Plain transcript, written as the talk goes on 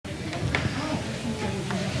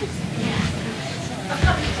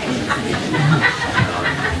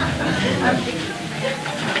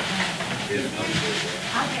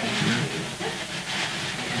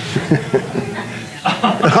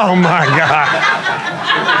Oh my God.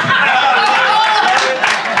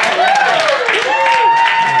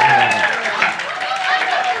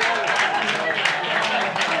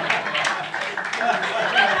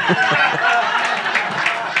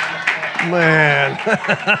 Man.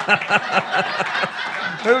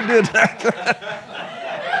 Who did that?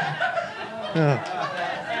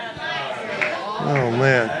 Oh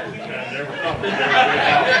man.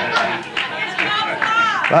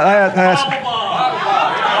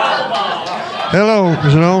 Hello,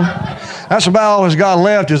 you know. That's about all that's got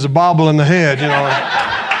left is a bobble in the head, you know.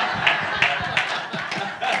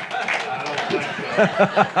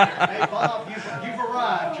 Hey, Bob, you've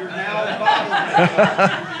arrived. You're now at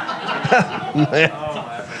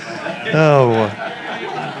Oh,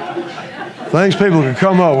 things people can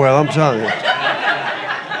come up with, I'm telling you.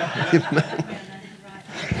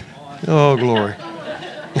 Oh, glory.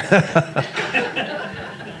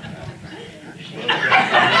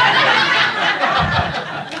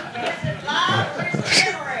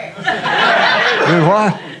 Dude,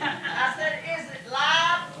 what? I said, is it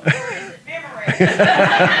live or is it memory?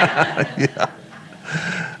 Yeah.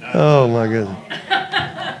 Oh, my goodness.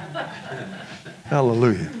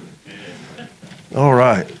 Hallelujah. All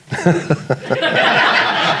right.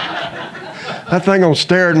 That thing gonna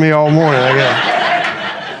stare at me all morning, I guess.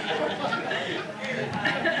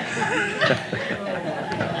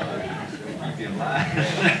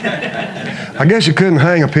 I guess you couldn't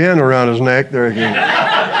hang a pin around his neck there again.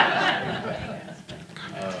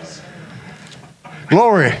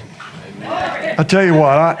 Glory. I tell you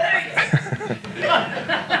what,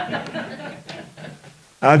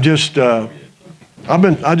 I've just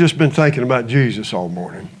been thinking about Jesus all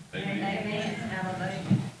morning.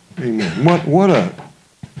 Amen.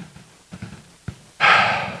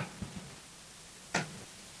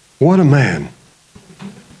 What a man.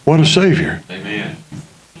 What a Savior. Amen.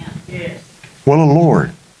 What a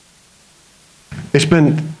Lord. It's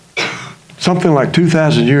been something like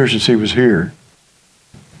 2,000 years since he was here.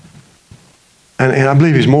 And I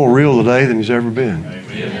believe he's more real today than he's ever been.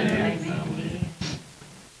 Amen.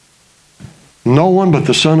 No one but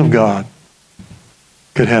the Son of God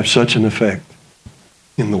could have such an effect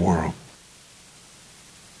in the world.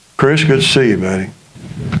 Chris, good to see you, buddy.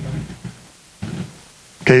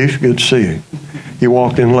 Keith, good to see you. You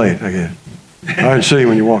walked in late, I guess. I didn't see you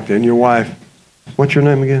when you walked in. Your wife, what's your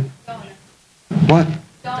name again? Donna. What?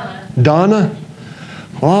 Donna. Donna?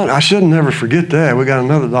 Well, I should never forget that. We got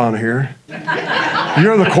another Donna here.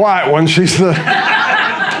 You're the quiet one. She's the...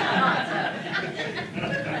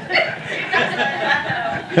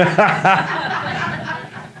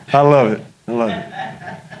 I love it. I love it.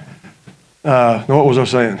 What was I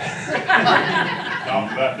saying?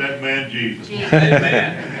 Talking about that man, Jesus.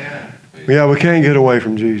 Amen. Yeah, we can't get away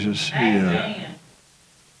from Jesus.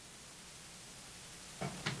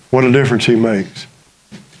 What a difference he makes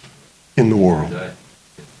in the world.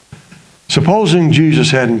 Supposing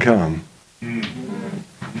Jesus hadn't come,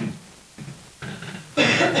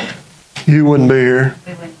 you wouldn't be here.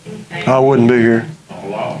 I wouldn't be here. All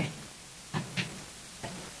lost.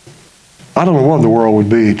 I don't know what the world would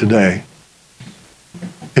be today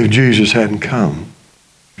if Jesus hadn't come.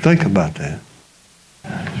 Think about that.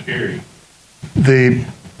 Scary. The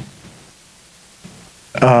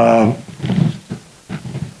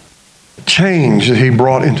change that he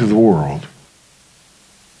brought into the world,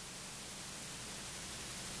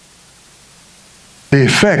 the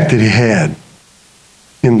effect that he had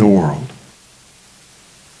in the world.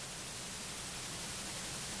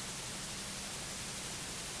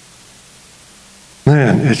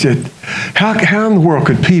 Man, how in the world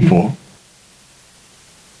could people,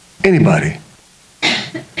 anybody,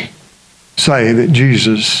 say that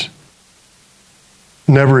Jesus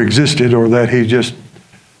never existed or that he just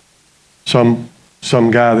some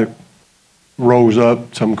guy that rose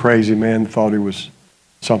up, some crazy man thought he was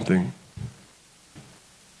something?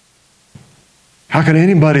 How can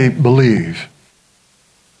anybody believe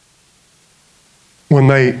when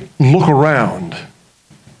they look around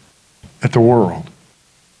at the world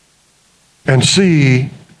and see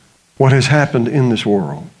what has happened in this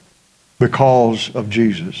world because of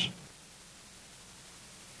Jesus?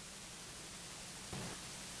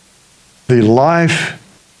 The life,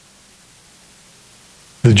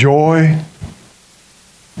 the joy,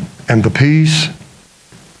 and the peace,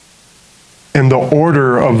 and the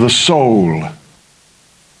order of the soul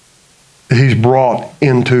that he's brought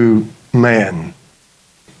into man.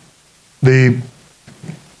 The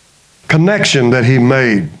connection that he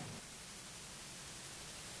made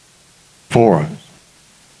for us.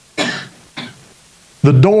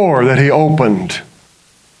 The door that he opened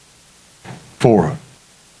for us.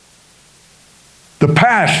 The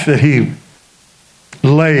path that he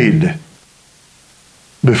laid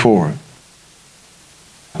before us.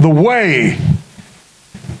 The way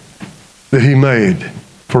that he made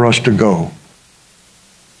for us to go.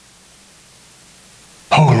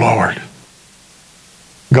 Oh, Lord.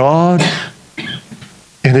 God,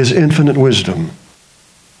 in his infinite wisdom,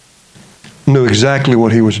 knew exactly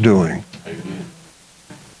what he was doing.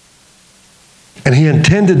 And he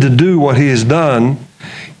intended to do what he has done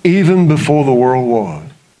even before the world was.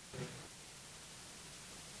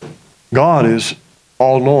 God is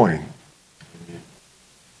all-knowing.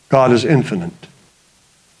 God is infinite.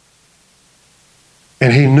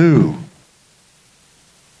 And he knew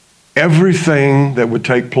everything that would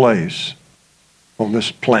take place on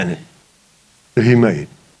this planet that he made.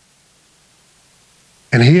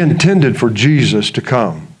 And he intended for Jesus to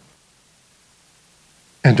come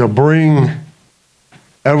and to bring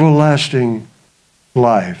everlasting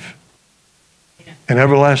life and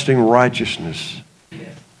everlasting righteousness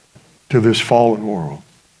to this fallen world.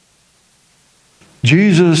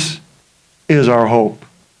 Jesus is our hope.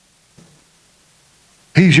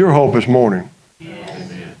 He's your hope this morning.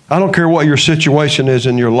 I don't care what your situation is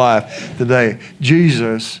in your life today.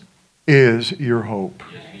 Jesus is your hope.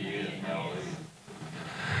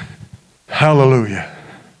 Hallelujah.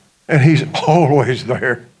 And he's always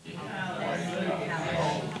there.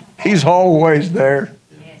 He's always there.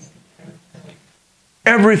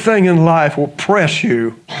 Everything in life will press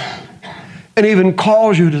you and even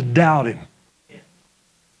cause you to doubt him.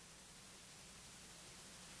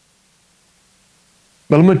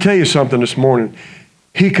 But let me tell you something this morning.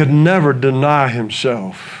 He could never deny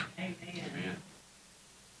himself. Amen.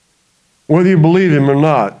 Whether you believe him or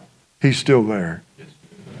not, he's still there.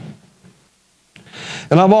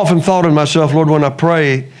 And I've often thought in myself, Lord, when I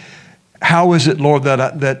pray, how is it, Lord,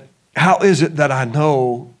 how is it that I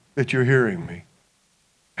know that you're hearing me?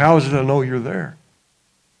 How is it I know you're there?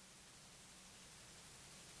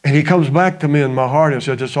 And he comes back to me in my heart and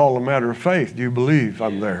says, it's all a matter of faith. Do you believe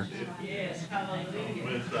I'm there? Yes, hallelujah.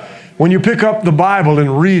 When you pick up the Bible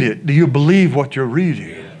and read it, do you believe what you're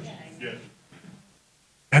reading?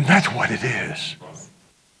 And that's what it is.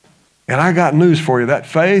 And I got news for you. That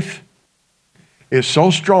faith is so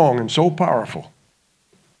strong and so powerful.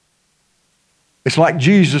 It's like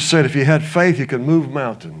Jesus said, if you had faith, you could move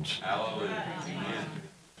mountains. Hallelujah.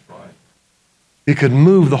 You could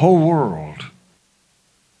move the whole world.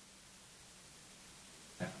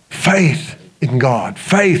 Faith in God.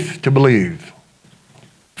 Faith to believe.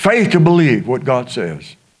 Faith to believe what God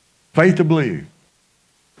says. Faith to believe.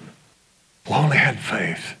 We only had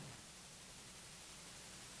faith.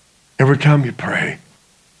 Every time you pray,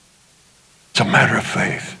 it's a matter of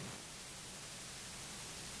faith.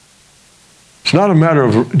 It's not a matter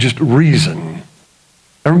of just reason.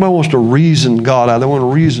 Everybody wants to reason God out. They want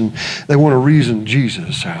to reason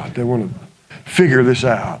Jesus out. They want to figure this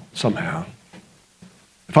out somehow.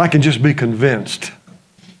 If I can just be convinced.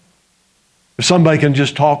 If somebody can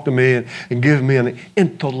just talk to me and give me an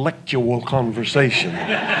intellectual conversation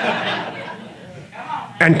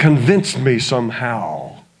and convince me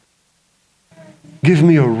somehow. Give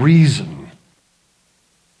me a reason.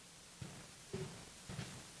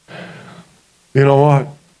 You know what?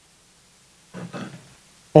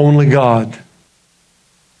 Only God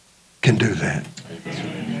can do that.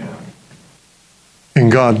 And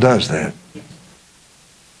God does that.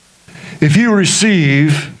 If you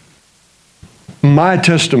receive my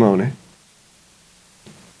testimony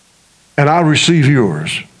and I receive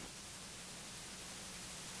yours,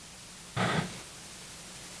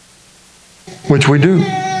 which we do.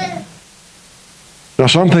 Now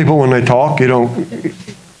some people when they talk, you don't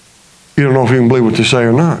know if you can believe what they say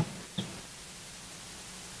or not.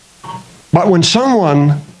 But when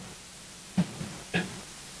someone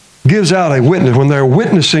gives out a witness, when they're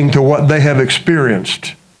witnessing to what they have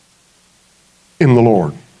experienced in the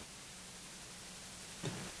Lord,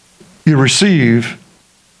 you receive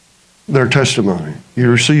their testimony. You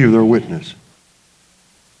receive their witness.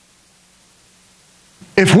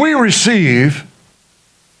 If we receive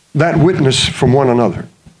that witness from one another,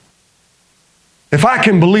 if I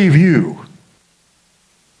can believe you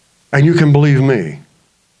and you can believe me,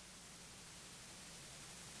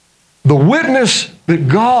 the witness that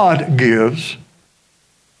God gives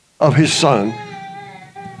of his Son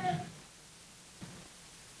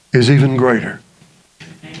is even greater.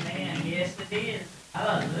 Amen. Yes, it is.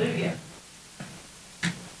 Hallelujah.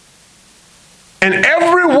 And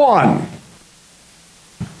everyone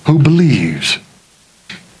who believes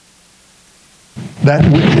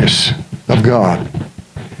that witness of God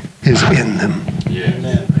is in them. Yes.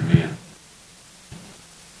 Amen.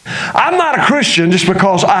 I'm not a Christian just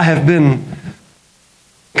because I have been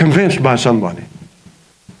convinced by somebody.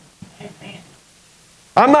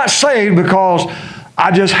 I'm not saved because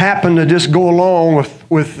I just happen to just go along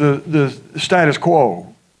with the status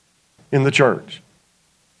quo in the church.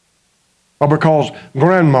 Or because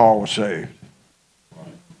grandma was saved.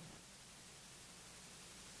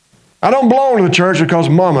 I don't belong to the church because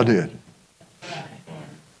mama did.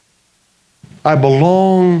 I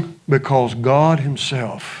belong because God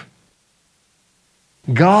Himself,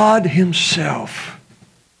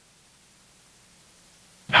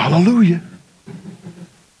 hallelujah,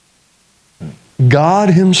 God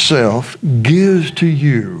Himself gives to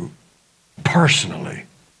you personally,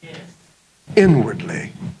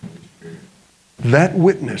 inwardly, that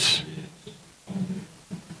witness.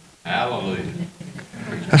 Hallelujah.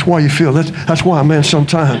 That's why you feel, that's why, man,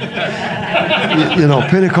 sometimes, you know,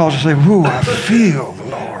 Pentecostals say, whoo, I feel the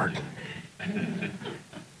Lord.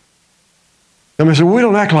 I mean, so we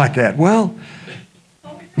don't act like that. Well,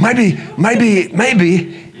 maybe. Yeah,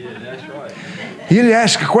 that's right. You need to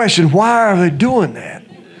ask a question, why are they doing that?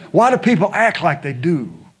 Why do people act like they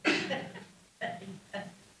do?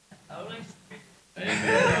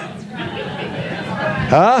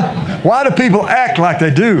 Huh? Why do people act like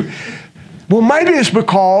they do? Well, maybe it's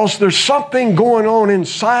because there's something going on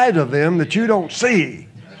inside of them that you don't see.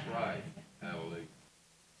 That's right. Hallelujah.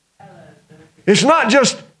 It's not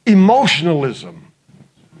just emotionalism.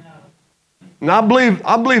 Now,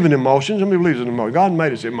 I believe in emotions. Somebody believes in emotions. God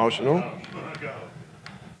made us emotional.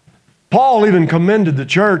 Paul even commended the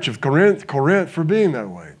church of Corinth for being that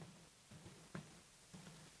way.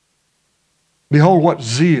 Behold, what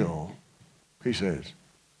zeal, he says.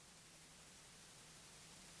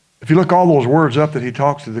 If you look all those words up that he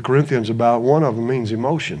talks to the Corinthians about, one of them means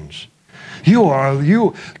emotions.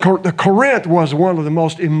 The Corinth was one of the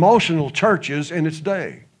most emotional churches in its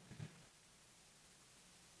day.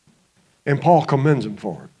 And Paul commends them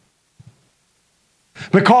for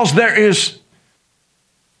it. Because there is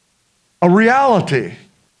a reality.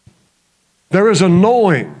 There is a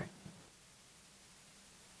knowing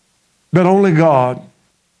that only God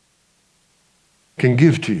can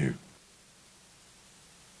give to you.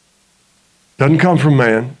 Doesn't come from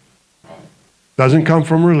man. Doesn't come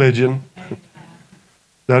from religion.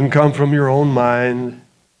 Doesn't come from your own mind.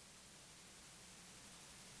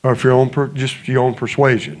 Or if just your own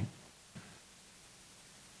persuasion.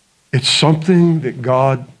 It's something that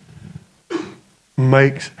God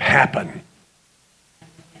makes happen.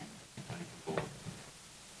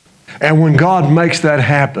 And when God makes that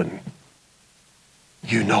happen,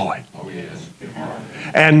 you know it. Oh, yes.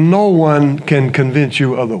 And no one can convince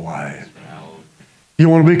you otherwise. You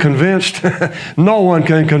want to be convinced? No one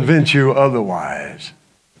can convince you otherwise.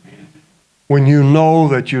 When you know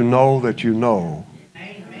that you know that you know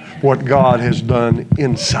what God has done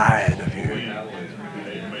inside of you.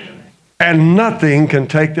 And nothing can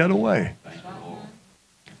take that away.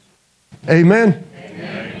 Amen?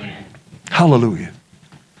 Amen. Hallelujah.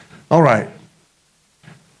 All right.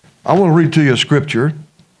 I want to read to you a scripture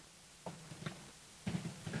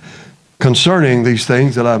concerning these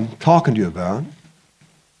things that I'm talking to you about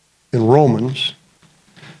in Romans,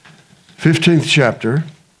 15th chapter.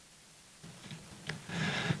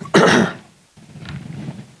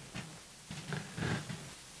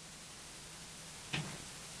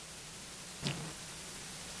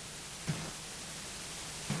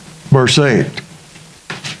 Verse 8.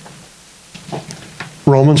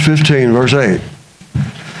 Romans 15, verse 8.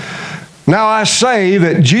 Now I say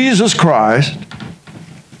that Jesus Christ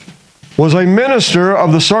was a minister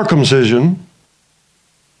of the circumcision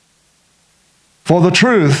for the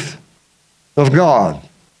truth of God.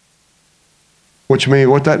 Which means,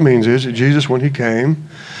 what that means is that Jesus, when He came,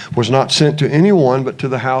 was not sent to anyone but to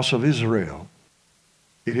the house of Israel.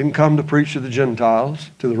 He didn't come to preach to the Gentiles,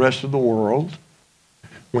 to the rest of the world.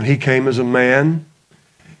 When He came as a man,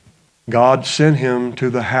 God sent Him to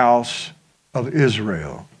the house of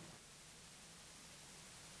Israel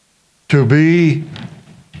to be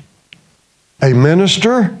a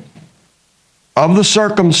minister of the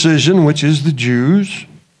circumcision, which is the Jews,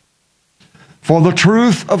 for the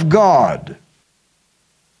truth of God.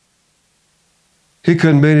 He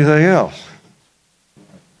couldn't be anything else.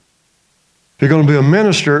 If you're going to be a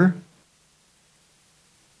minister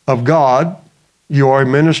of God, you are a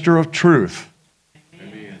minister of truth.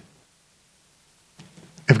 Amen.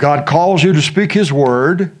 If God calls you to speak His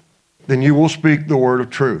word, then you will speak the word of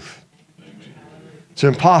truth. Amen. It's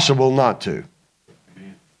impossible not to.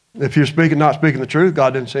 Amen. If you're not speaking the truth,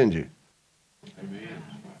 God didn't send you. Amen.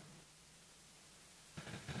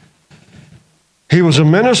 He was a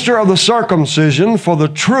minister of the circumcision for the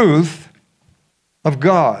truth of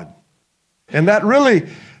God. And that really,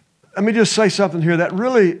 let me just say something here, that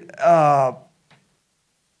really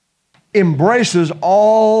embraces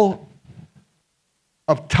all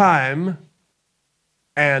of time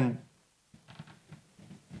and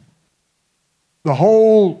the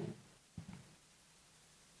whole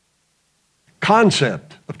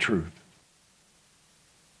concept of truth.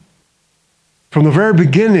 From the very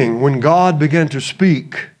beginning, when God began to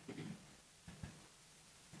speak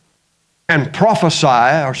and prophesy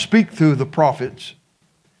or speak through the prophets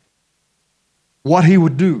what he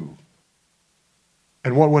would do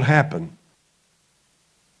and what would happen,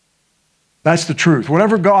 that's the truth.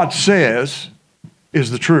 Whatever God says is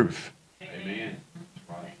the truth. Amen.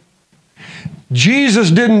 Jesus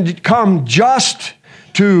didn't come just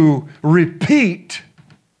to repeat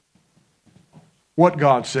what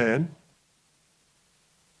God said,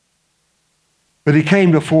 but he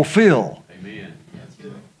came to fulfill Amen.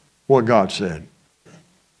 what God said.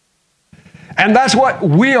 And that's what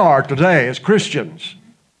we are today as Christians.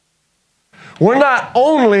 We're not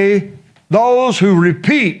only those who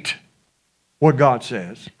repeat what God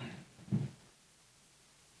says,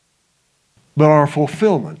 but our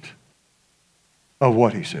fulfillment of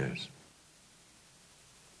what he says.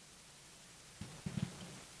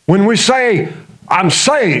 When we say, I'm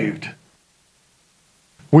saved,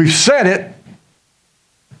 we've said it,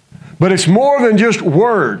 but it's more than just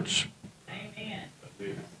words. Amen.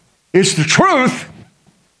 It's the truth,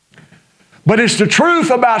 but it's the truth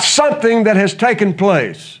about something that has taken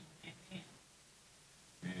place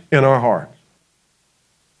in our hearts.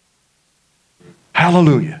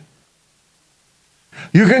 Hallelujah.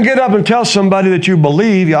 You can get up and tell somebody that you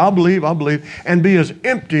believe, yeah, I believe, and be as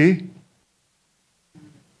empty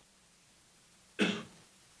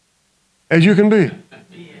as you can be.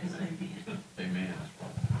 Amen.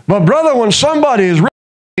 But brother, when somebody is really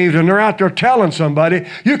saved and they're out there telling somebody,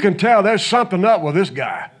 you can tell there's something up with this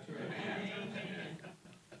guy.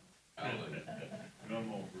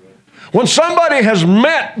 When somebody has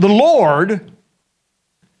met the Lord,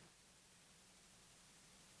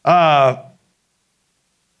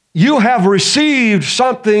 you have received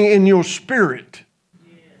something in your spirit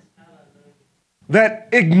that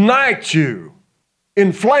ignites you,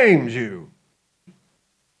 inflames you.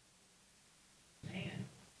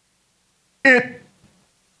 It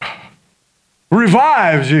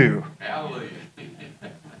revives you. Hallelujah.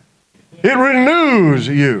 It renews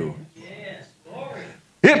you.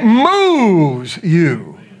 It moves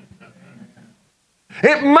you.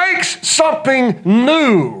 It makes something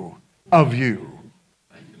new of you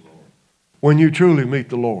when you truly meet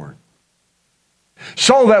the Lord.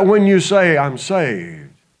 So that when you say, I'm saved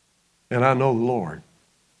and I know the Lord,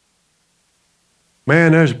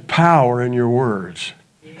 man, there's power in your words.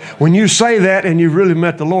 When you say that and you've really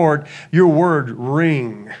met the Lord, your words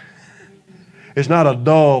ring. It's not a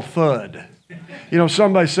dull thud. You know,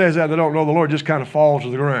 somebody says that, they don't know the Lord, just kind of falls to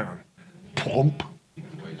the ground. Plump.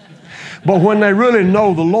 But when they really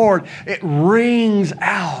know the Lord, it rings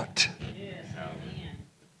out.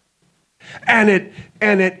 And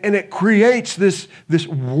it creates this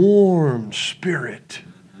warm spirit,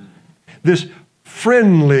 this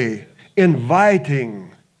friendly,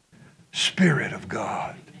 inviting Spirit of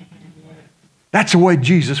God. That's the way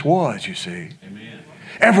Jesus was, you see. Amen.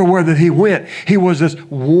 Everywhere that he went, he was this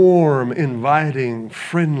warm, inviting,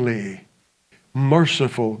 friendly,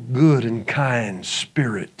 merciful, good, and kind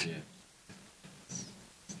spirit.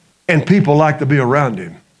 And people like to be around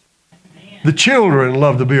him. The children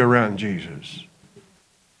love to be around Jesus.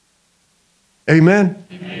 Amen?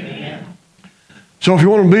 Amen. So if you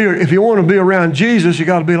want to be around Jesus, you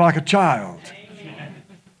got to be like a child.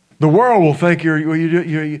 The world will think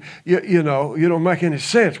you don't make any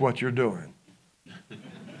sense what you're doing.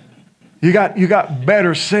 You got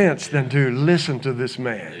better sense than to listen to this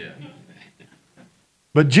man. Yeah.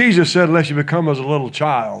 But Jesus said, unless you become as a little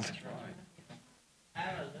child.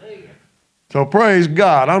 Hallelujah. So praise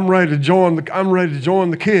God. I'm ready to join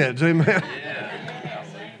the kids. Amen. Yeah.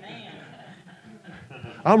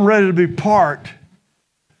 I'm ready to be part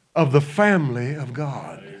of the family of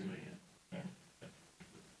God.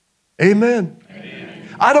 Amen. Amen.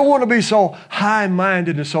 I don't want to be so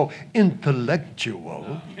high-minded and so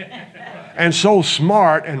intellectual and so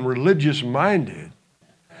smart and religious-minded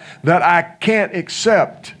that I can't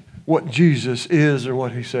accept what Jesus is or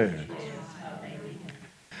what he said.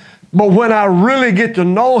 But when I really get to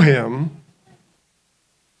know him,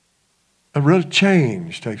 a real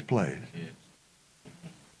change takes place.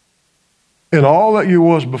 And all that you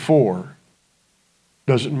was before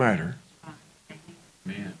doesn't matter.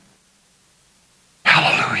 Amen.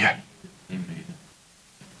 Hallelujah.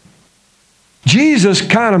 Jesus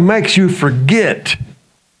kind of makes you forget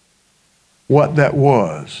what that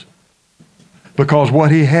was, because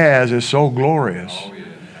what he has is so glorious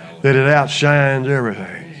that it outshines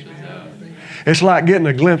everything. It's like getting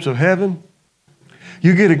a glimpse of heaven.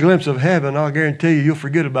 You get a glimpse of heaven, I'll guarantee you'll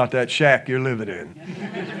forget about that shack you're living in.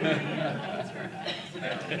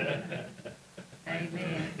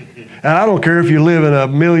 And I don't care if you live in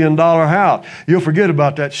 $1 million house, you'll forget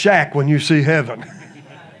about that shack when you see heaven.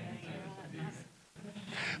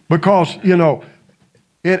 Because, you know,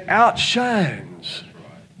 it outshines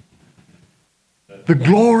the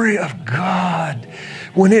glory of God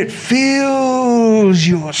when it fills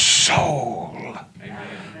your soul.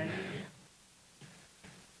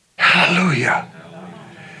 Hallelujah.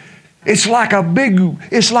 It's like a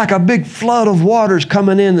big flood of waters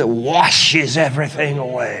coming in that washes everything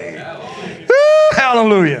away. Woo,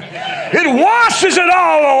 hallelujah. It washes it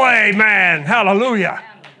all away, man. Hallelujah.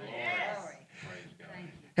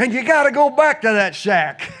 And you got to go back to that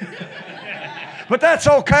shack. But that's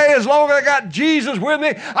okay as long as I got Jesus with me.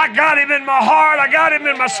 I got him in my heart. I got him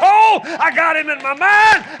in my soul. I got him in my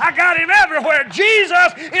mind. I got him everywhere.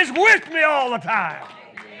 Jesus is with me all the time.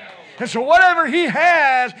 And so whatever he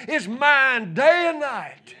has is mine day and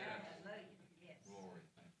night.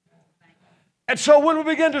 And so when we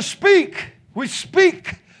begin to speak, we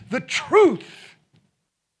speak the truth.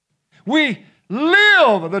 We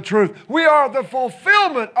live the truth. We are the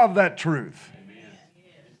fulfillment of that truth.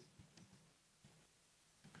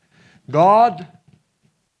 God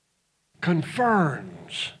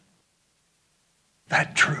confirms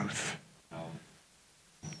that truth.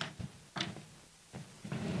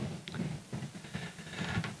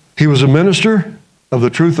 He was a minister of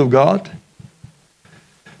the truth of God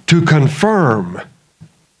to confirm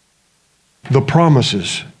the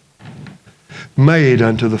promises made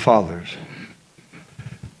unto the fathers.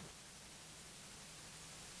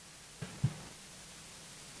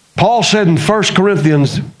 Paul said in 1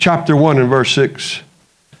 Corinthians chapter 1 and verse 6.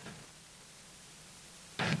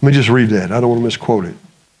 Let me just read that. I don't want to misquote it.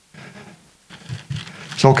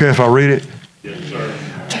 It's okay if I read it? Yes, sir.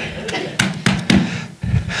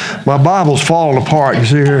 My Bible's falling apart, you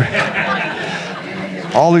see here.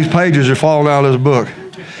 All these pages are falling out of this book.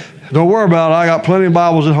 Don't worry about it. I got plenty of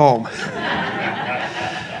Bibles at home.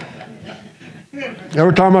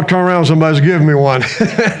 Every time I turn around, somebody's giving me one.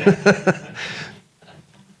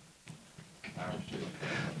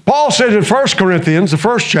 Paul said in 1 Corinthians, the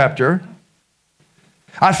first chapter,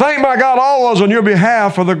 I thank my God always on your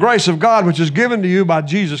behalf for the grace of God which is given to you by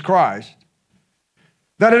Jesus Christ,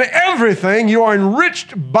 that in everything you are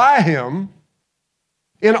enriched by him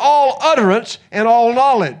in all utterance and all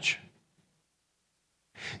knowledge,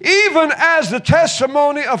 even as the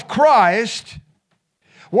testimony of Christ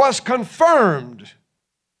was confirmed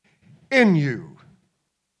in you.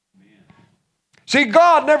 See,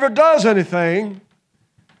 God never does anything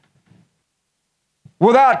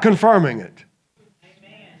without confirming it.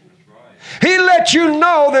 He lets you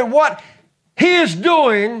know that what he is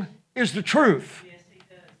doing is the truth.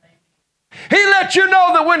 He let you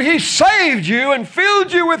know that when he saved you and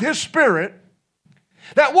filled you with his Spirit,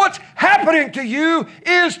 that what's happening to you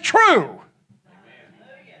is true.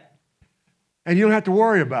 And you don't have to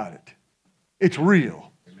worry about it. It's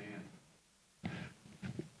real.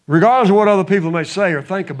 Regardless of what other people may say or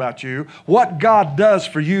think about you, what God does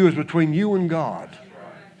for you is between you and God.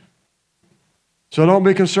 So don't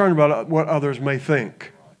be concerned about what others may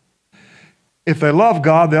think. If they love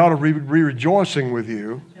God, they ought to be rejoicing with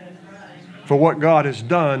you for what God has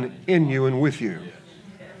done in you and with you.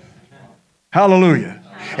 Hallelujah.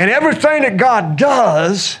 And everything that God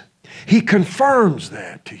does, he confirms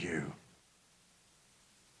that to you.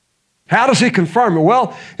 How does he confirm it?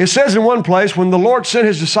 Well, it says in one place, when the Lord sent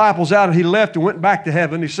his disciples out and he left and went back to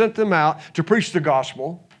heaven, he sent them out to preach the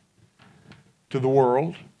gospel to the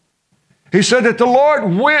world. He said that the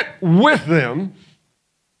Lord went with them,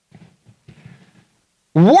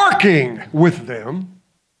 working with them,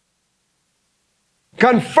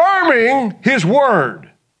 confirming his word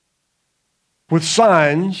with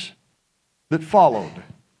signs that followed.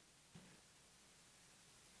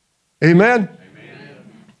 Amen?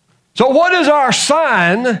 So what is our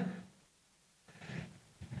sign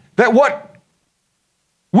that what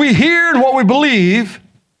we hear and what we believe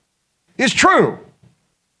is true?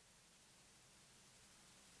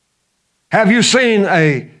 Have you seen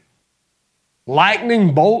a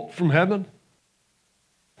lightning bolt from heaven?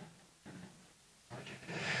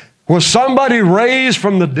 Was somebody raised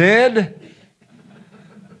from the dead?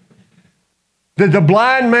 Did the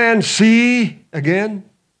blind man see again?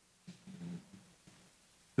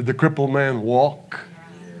 Did the crippled man walk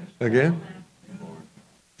again?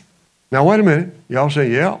 Now, wait a minute. Y'all say,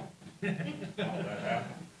 yeah.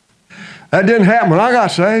 That didn't happen when I got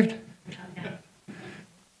saved.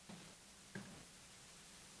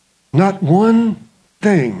 Not one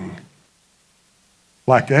thing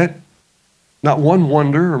like that, not one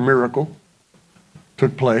wonder or miracle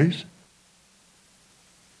took place.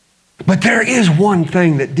 But there is one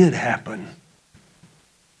thing that did happen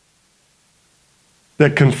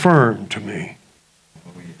that confirmed to me.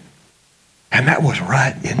 And that was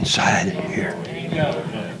right inside here.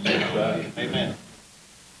 Amen.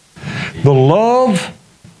 The love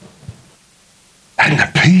and the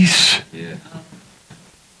peace Yeah.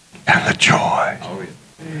 and the joy Oh,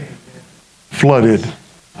 yeah. flooded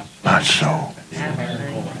my soul.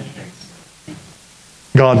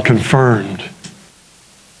 God confirmed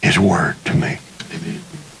His word to me. Amen.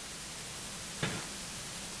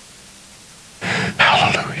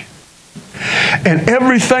 Hallelujah. And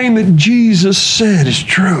everything that Jesus said is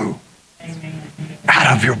true.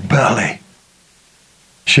 Out of your belly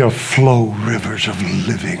shall flow rivers of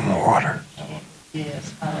living water.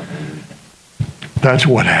 Yes, hallelujah. That's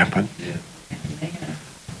what happened. Yeah.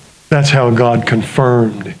 That's how God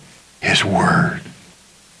confirmed His word.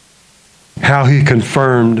 How He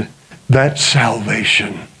confirmed that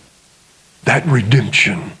salvation, that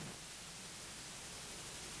redemption,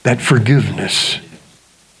 that forgiveness,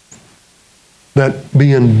 that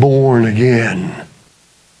being born again.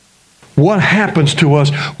 What happens to us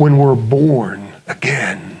when we're born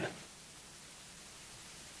again?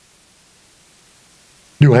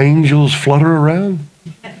 Do angels flutter around?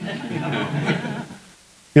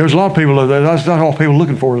 There's a lot of people, that's not all people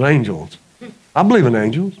looking for is angels. I believe in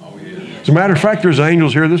angels. Oh, yeah. As a matter of fact, there's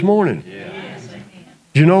angels here this morning. Yeah.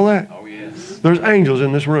 Do you know that? Oh, yes. There's angels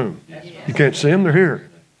in this room. You can't see them, they're here.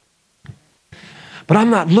 But I'm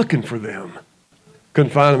not looking for them.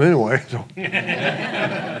 Couldn't find them anyway. So.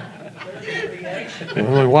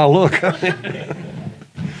 Why look?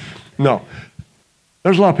 No.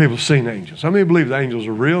 There's a lot of people who've seen angels. How many believe the angels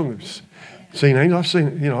are real? They've seen angels? I've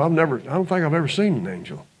seen, I don't think I've ever seen an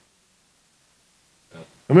angel.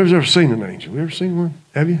 How many's ever seen an angel? You ever seen one?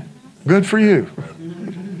 Have you? Good for you.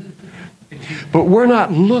 But we're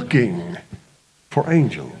not looking for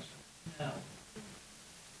angels.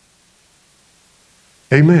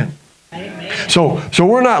 Amen. So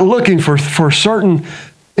we're not looking for certain,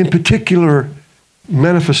 in particular,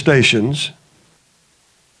 manifestations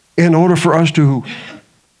in order for us to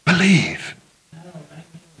believe.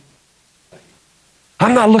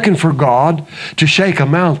 I'm not looking for God to shake a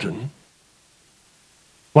mountain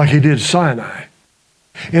like He did Sinai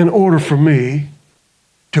in order for me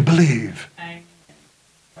to believe.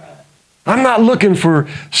 I'm not looking for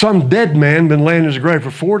some dead man been laying in his grave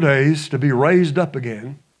for 4 days to be raised up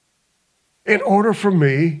again in order for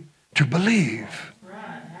me to believe.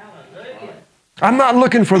 I'm not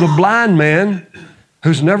looking for the blind man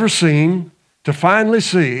who's never seen to finally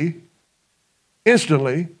see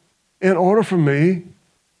instantly in order for me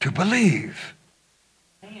to believe.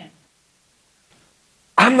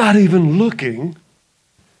 I'm not even looking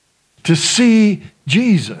to see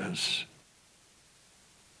Jesus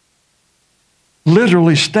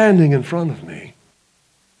literally standing in front of me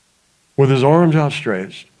with His arms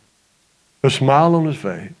outstretched, a smile on His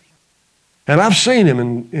face. And I've seen Him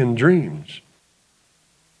in dreams.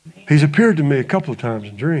 He's appeared to me a couple of times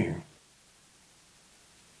in dreams.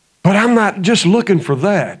 But I'm not just looking for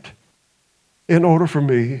that in order for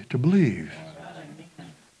me to believe.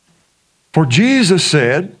 For Jesus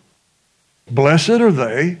said, "Blessed are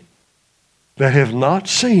they that have not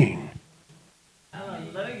seen."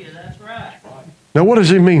 Hallelujah, that's right. Now, what does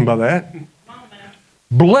He mean by that? Come on now.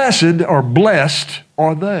 Blessed or blessed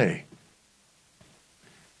are they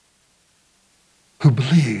who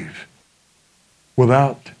believe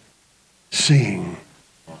without seeing.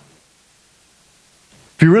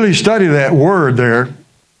 If you really study that word there,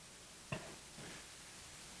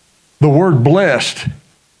 the word blessed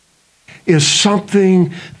is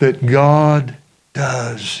something that God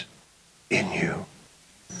does in you.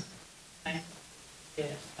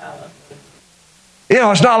 Yes, hallelujah.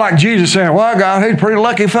 It's not like Jesus saying, "Well, God, he's a pretty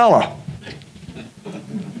lucky fellow.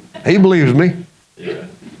 He believes me." Yeah.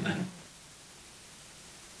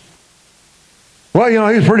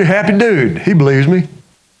 "Well, he's a pretty happy dude. He believes me."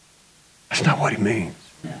 That's not what He means.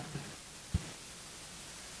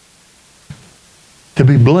 To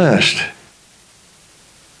be blessed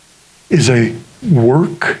is a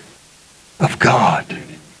work of God.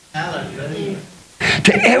 Hallelujah.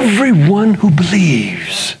 To everyone who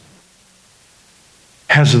believes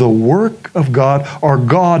has the work of God, or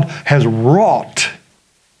God has wrought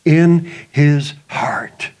in his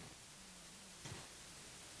heart.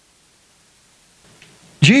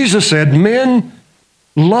 Jesus said, men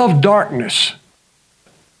love darkness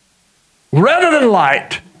rather than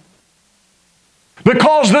light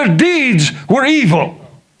because their deeds were evil.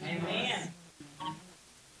 Amen.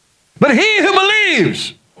 But he who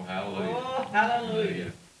believes Oh, hallelujah. Oh,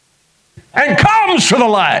 hallelujah. and comes to the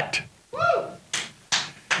light Woo.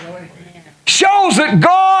 shows that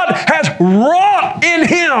God has wrought in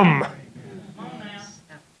him. Come on now.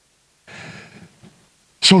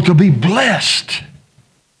 So to be blessed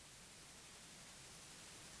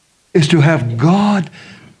is to have God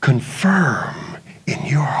confirm in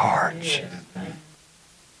your hearts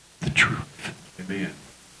the truth. Amen.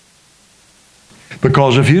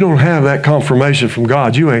 Because if you don't have that confirmation from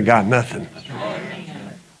God, you ain't got nothing.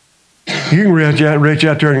 You can reach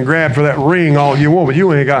out there and grab for that ring all you want, but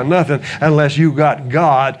you ain't got nothing unless you got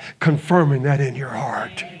God confirming that in your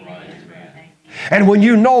heart. And when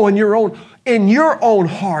you know in your own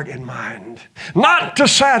heart and mind, not to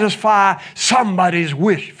satisfy somebody's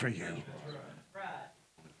wish for you.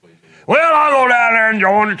 Well, I'll go down there and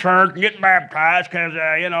join the church and get baptized because,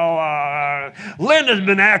 Linda's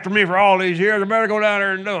been after me for all these years. I better go down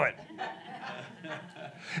there and do it.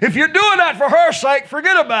 If you're doing that for her sake,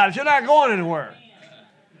 forget about it. You're not going anywhere.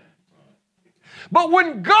 But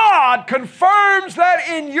when God confirms that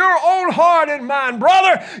in your own heart and mind,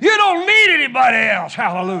 brother, you don't need anybody else.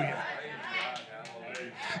 Hallelujah.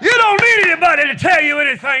 You don't need anybody to tell you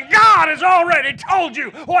anything. God has already told you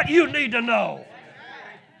what you need to know.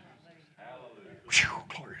 Whew,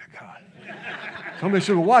 glory to God. Somebody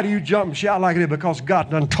said, well, why do you jump and shout like that? Because God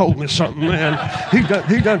done told me something, man.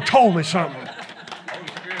 He done told me something.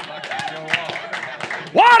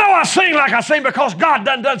 Why do I sing like I sing? Because God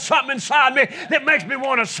done something inside me that makes me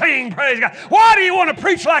want to sing, praise God. Why do you want to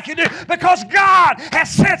preach like you do? Because God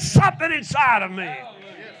has said something inside of me.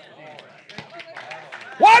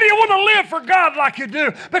 Why do you want to live for God like you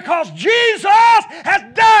do? Because Jesus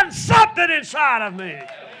has done something inside of me.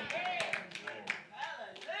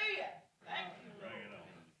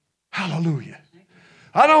 Hallelujah.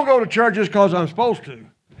 I don't go to church just because I'm supposed to.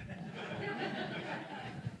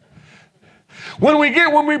 When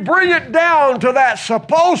we bring it down to that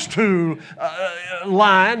supposed to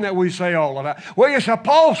line that we say all the time, well, you're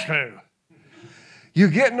supposed to. You're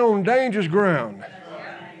getting on dangerous ground.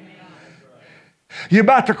 You're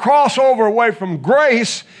about to cross over away from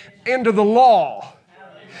grace into the law.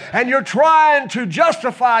 And you're trying to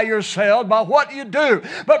justify yourself by what you do.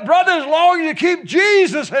 But brother, as long as you keep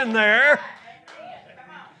Jesus in there,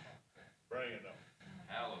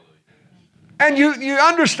 and you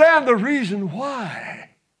understand the reason why,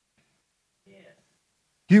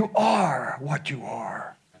 you are what you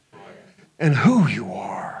are and who you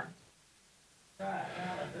are.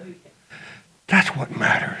 That's what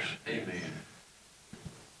matters.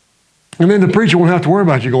 And then the preacher won't have to worry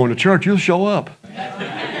about you going to church. You'll show up.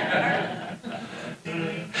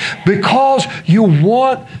 Because you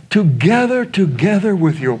want to gather together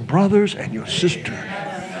with your brothers and your sisters.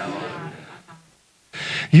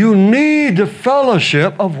 You need the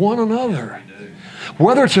fellowship of one another.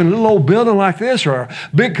 Whether it's in a little old building like this or a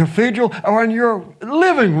big cathedral or in your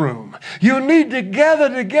living room, you need to gather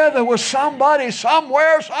together with somebody,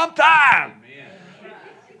 somewhere, sometime.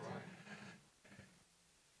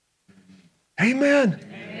 Amen.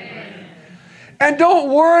 Amen. And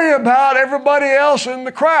don't worry about everybody else in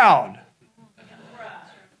the crowd.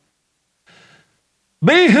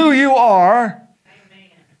 Be who you are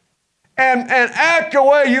and act the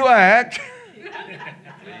way you act.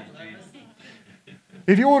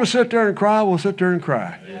 If you want to sit there and cry, we'll sit there and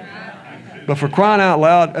cry. But for crying out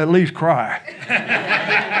loud, at least cry.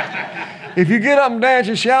 If you get up and dance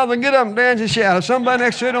and shout, then get up and dance and shout. If somebody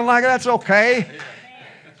next to you don't like it, that's okay.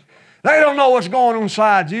 They don't know what's going on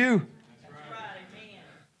inside you.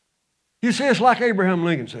 You see, it's like Abraham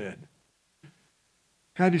Lincoln said.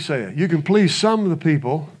 How do you say it? You can please some of the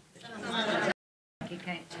people.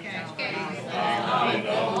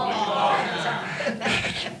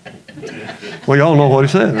 Well, y'all know what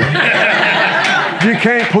he said. Right? You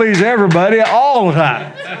can't please everybody all the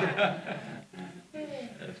time.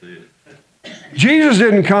 Jesus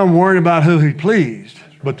didn't come worrying about who he pleased,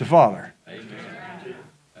 but the Father.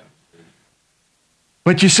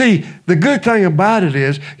 But you see, the good thing about it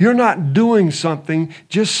is you're not doing something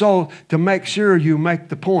just so to make sure you make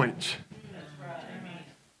the points.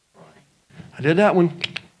 I did that one.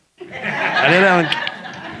 I did that one.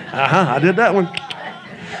 I did that one.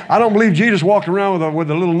 I don't believe Jesus walked around with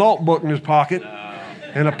a little notebook in his pocket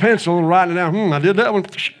and a pencil and writing it down. I did that one.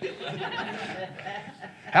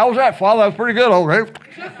 How was that, Father? That was pretty good, okay?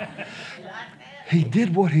 He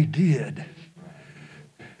did what he did.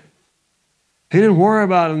 He didn't worry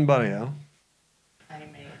about anybody else. Amen.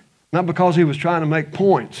 Not because he was trying to make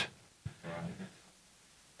points.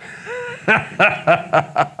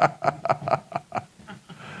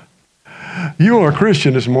 You are a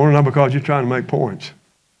Christian this morning, not because you're trying to make points.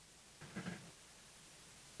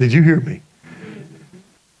 Did you hear me?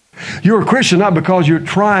 You're a Christian not because you're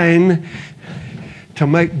trying to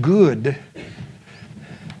make good.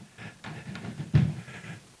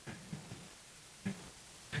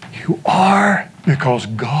 You are because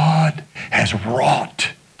God has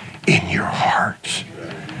wrought in your hearts.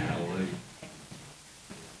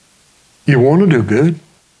 You want to do good?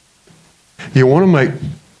 You want to make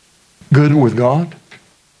good with God?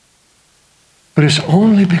 But it's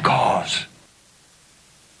only because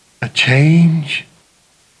a change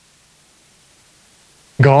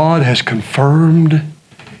God has confirmed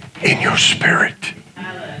in your spirit.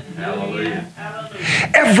 Hallelujah.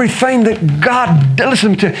 Everything that God,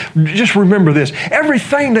 listen to, just remember this.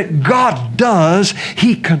 Everything that God does,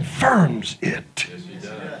 He confirms it. Yes, he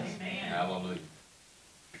does. Hallelujah.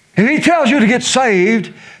 If He tells you to get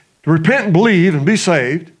saved, to repent and believe and be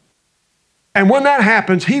saved, and when that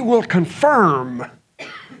happens, He will confirm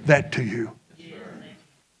that to you.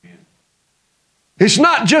 It's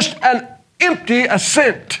not just an empty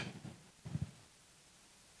assent.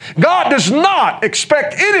 God does not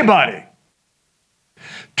expect anybody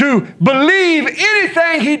to believe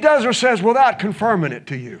anything He does or says without confirming it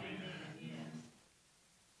to you.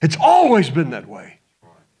 It's always been that way.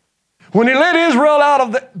 When He led Israel out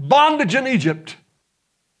of the bondage in Egypt,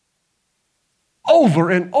 over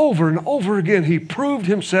and over and over again, He proved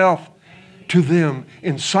Himself to them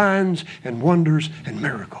in signs and wonders and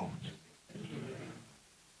miracles.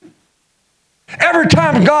 Every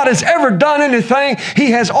time God has ever done anything,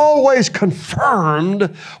 He has always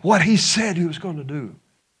confirmed what He said He was going to do.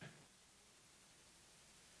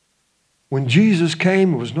 When Jesus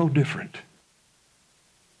came, it was no different.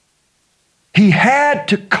 He had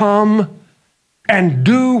to come and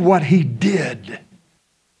do what He did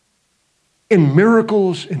in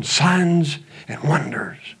miracles, in signs and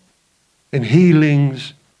wonders, in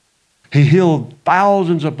healings. He healed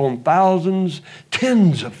thousands upon thousands,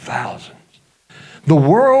 tens of thousands. The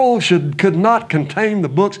world could not contain the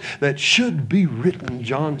books that should be written,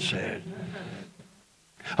 John said,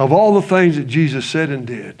 of all the things that Jesus said and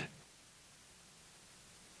did.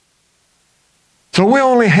 So we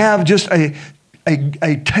only have just a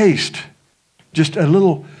taste, just a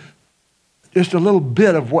little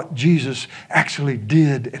bit of what Jesus actually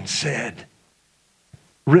did and said,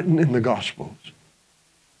 written in the Gospels.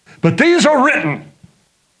 But these are written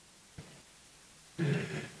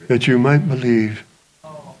that you might believe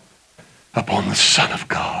upon the Son of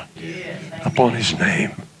God, upon His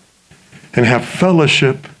name, and have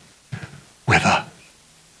fellowship with us.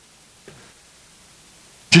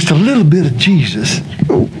 Just a little bit of Jesus.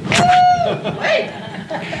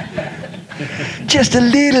 Just a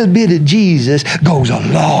little bit of Jesus goes a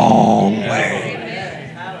long way.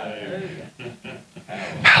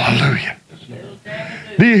 Hallelujah.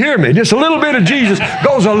 Do you hear me? Just a little bit of Jesus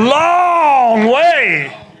goes a long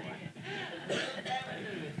way.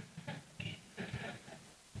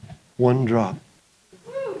 One drop.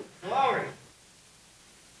 Glory.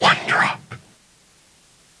 One drop.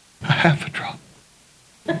 A half a drop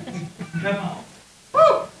Come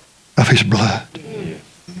on. of His blood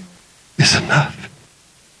is enough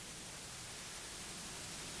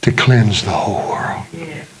to cleanse the whole world.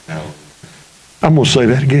 Yes. I'm going to say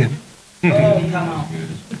that again. Oh, come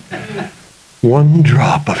on. One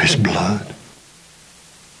drop of His blood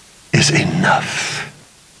is enough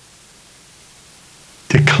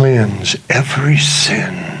to cleanse every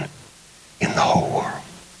sin in the whole world.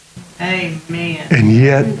 Amen. And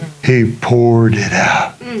yet He poured it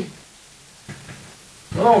out.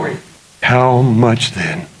 Glory. How much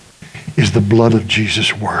then is the blood of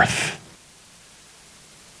Jesus worth?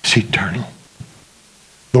 It's eternal.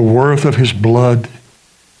 The worth of His blood,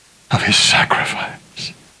 of His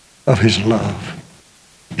sacrifice, of His love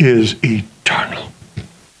is eternal.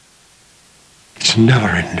 It's never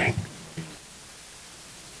ending.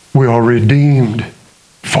 We are redeemed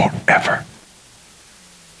forever.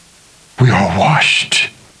 We are washed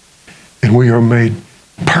and we are made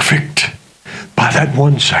perfect by that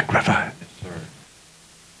one sacrifice.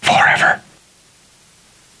 Forever.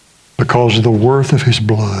 Because of the worth of His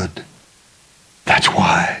blood. That's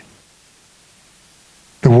why.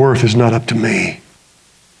 The worth is not up to me.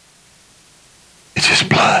 It's His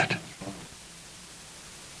blood.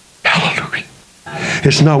 Hallelujah.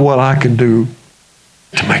 It's not what I can do.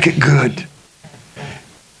 to make it good.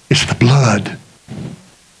 It's the blood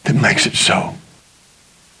that makes it so.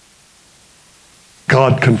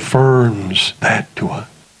 God confirms that to us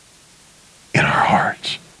in our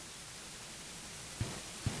hearts.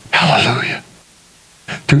 Hallelujah.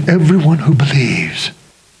 To everyone who believes,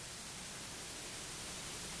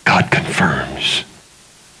 God confirms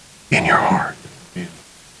in your heart.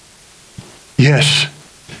 Yes,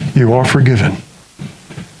 you are forgiven.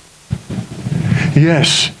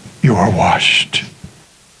 Yes, you are washed.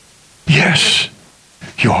 Yes,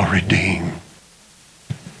 you are redeemed.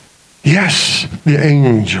 Yes, the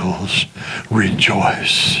angels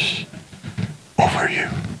rejoice over you.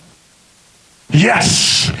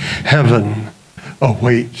 Yes, heaven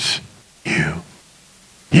awaits you.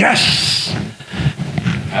 Yes.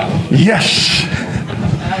 Yes.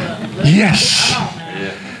 Yes.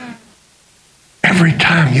 Every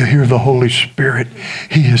time you hear the Holy Spirit,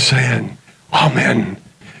 He is saying, Amen,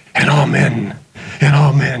 and Amen, and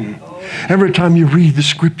Amen. Every time you read the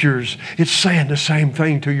Scriptures, it's saying the same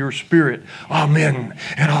thing to your spirit. Amen,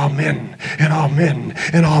 and Amen, and Amen,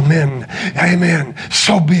 and Amen. Amen.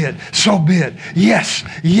 So be it, so be it. Yes,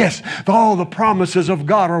 yes. All the promises of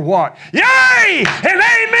God are what? Yea, and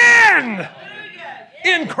Amen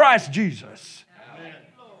in Christ Jesus.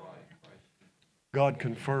 God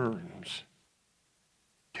confirms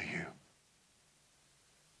to you.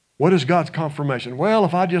 What is God's confirmation? Well,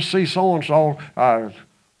 if I just see so-and-so,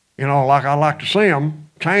 like I like to see them,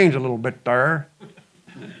 change a little bit there.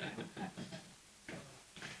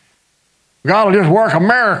 God will just work a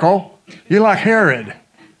miracle. You're like Herod.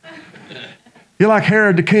 You're like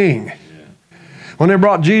Herod the king. When they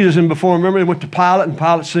brought Jesus in before, remember they went to Pilate and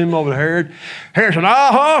Pilate sent him over to Herod. Herod said,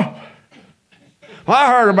 well,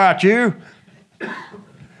 I heard about you.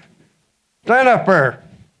 Stand up there.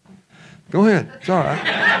 Go ahead. It's all right.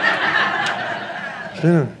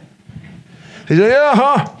 Stand up. He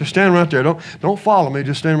said, just stand right there. Don't follow me.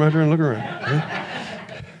 Just stand right there and look around.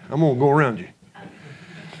 I'm going to go around you.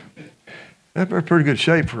 That's a pretty good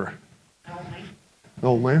shape for an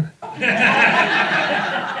old man.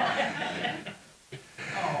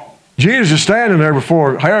 Jesus is standing there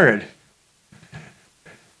before Herod.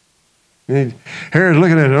 Herod's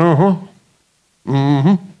looking at it,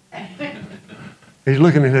 He's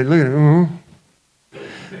looking at it,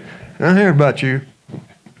 I hear about you.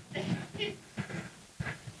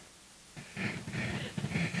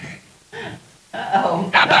 How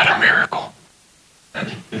about a miracle?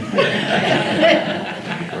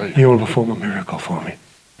 You want to perform a miracle for me?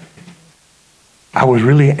 I was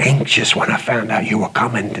really anxious when I found out you were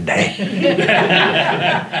coming today.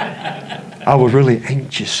 I was really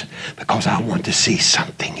anxious because I want to see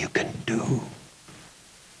something you can do.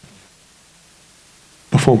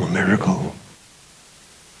 Perform a miracle.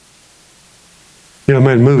 I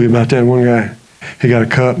made a movie about that. One guy, he got a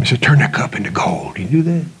cup. He said, turn that cup into gold. You do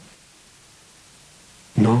that?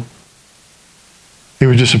 No. He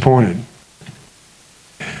was disappointed.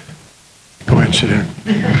 Go ahead and sit down.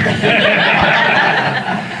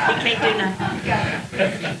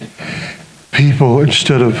 People,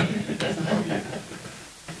 instead of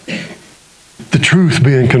the truth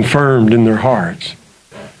being confirmed in their hearts,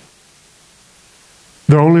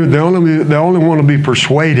 they only want to be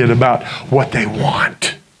persuaded about what they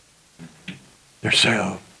want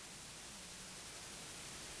themselves.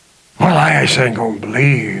 Well, I just ain't going to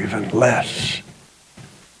believe unless.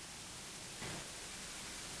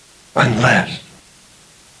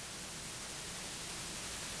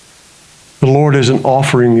 The Lord isn't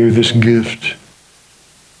offering you this gift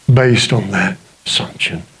based on that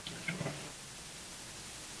assumption.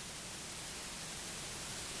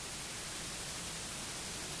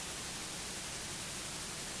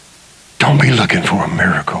 Don't be looking for a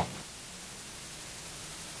miracle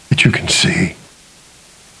that you can see.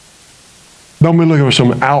 Don't be looking for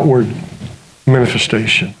some outward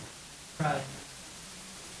manifestation. Right.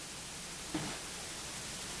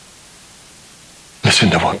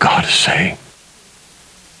 Listen to what God is saying.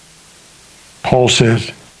 Paul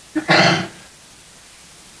says,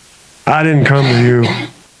 I didn't come to you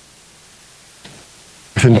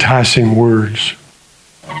with enticing words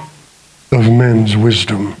of men's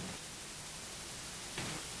wisdom.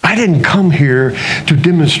 I didn't come here to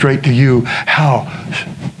demonstrate to you how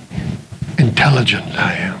intelligent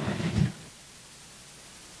I am.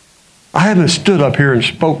 I haven't stood up here and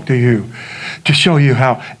spoke to you to show you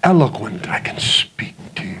how eloquent I can speak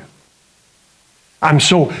to you. I'm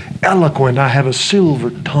so eloquent, I have a silver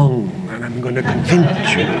tongue, and I'm going to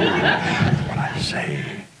convince you of what I say.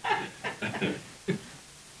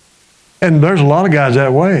 And there's a lot of guys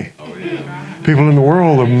that way. People in the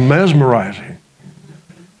world are mesmerizing.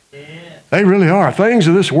 They really are. Things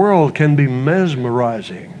of this world can be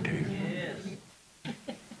mesmerizing to you.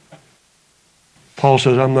 Paul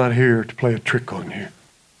says, I'm not here to play a trick on you.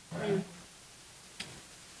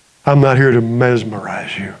 I'm not here to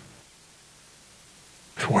mesmerize you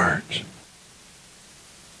with words.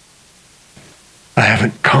 I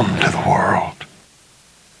haven't come to the world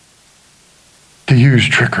to use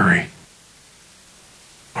trickery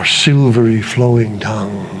or silvery flowing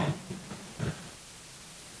tongue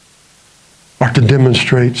or to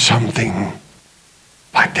demonstrate something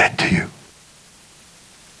like that to you.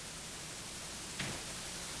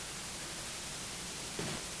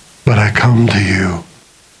 But I come to you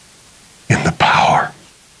in the power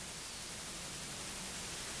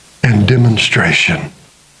and demonstration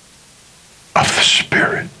of the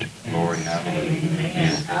Spirit. Glory,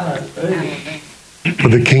 hallelujah. For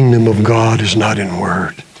the kingdom of God is not in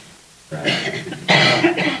word, but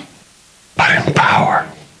in power.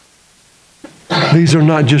 These are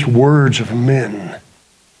not just words of men.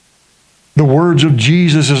 The words of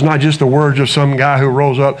Jesus is not just the words of some guy who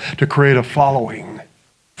rose up to create a following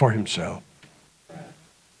for himself.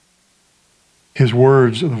 His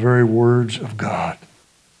words are the very words of God.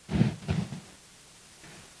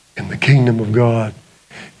 And the kingdom of God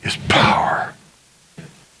is power.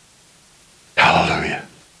 Hallelujah.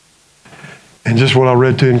 And just what I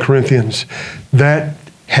read to in Corinthians, that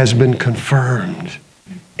has been confirmed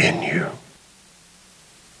in you.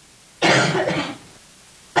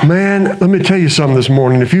 Man, let me tell you something this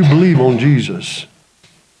morning. If you believe on Jesus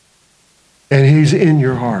and He's in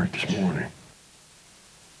your heart this morning,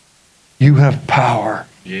 you have power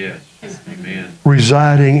Yes. Amen.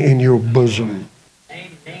 residing in your bosom.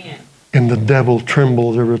 Amen. And the devil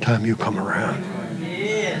trembles every time you come around.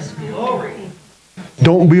 Yes, glory.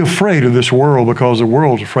 Don't be afraid of this world because the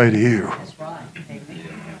world's afraid of you. That's right.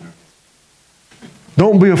 Amen.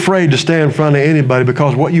 Don't be afraid to stand in front of anybody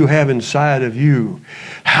because what you have inside of you,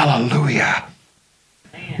 hallelujah,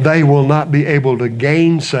 they will not be able to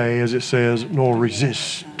gainsay, as it says, nor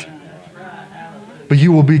resist. But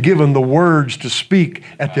you will be given the words to speak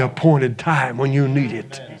at the appointed time when you need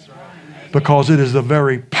it. Because it is the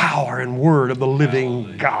very power and word of the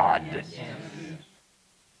living God.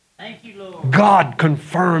 Thank you, Lord. God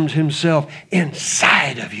confirms Himself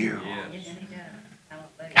inside of you.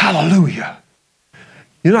 Hallelujah.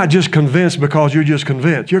 You're not just convinced because you're just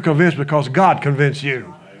convinced. You're convinced because God convinced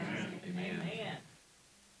you. Amen.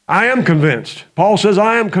 I am convinced. Paul says,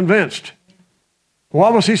 I am convinced. Why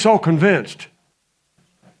was he so convinced?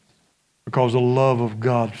 Because the love of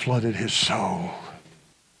God flooded his soul.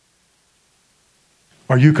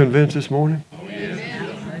 Are you convinced this morning?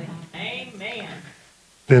 Amen. Amen.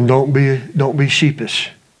 Then don't be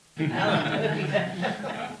sheepish. Be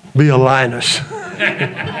a lioness.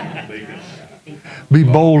 Be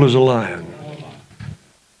bold as a lion.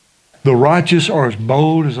 The righteous are as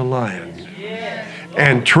bold as a lion.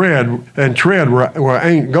 And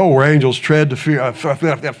go where angels tread to fear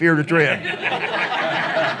to tread.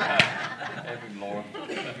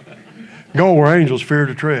 Go where angels fear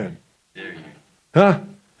to tread. Huh?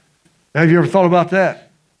 Have you ever thought about that?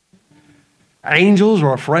 Angels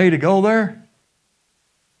are afraid to go there,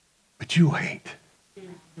 but you ain't.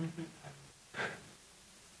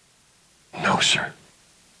 No, sir.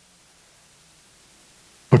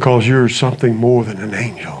 Because you're something more than an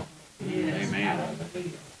angel.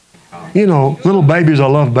 You know, little babies, I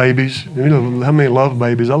love babies. You know how many love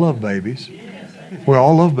babies? I love babies. We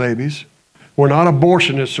all love babies. We're not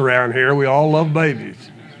abortionists around here. We all love babies.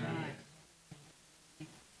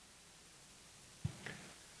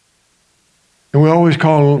 And we always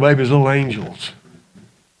call little babies little angels.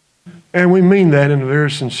 And we mean that in a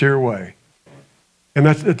very sincere way. And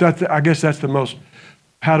that's I guess that's the most,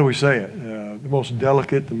 how do we say it? The most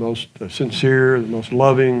delicate, the most sincere, the most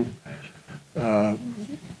loving,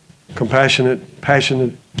 compassionate,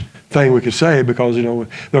 passionate thing we could say because, you know,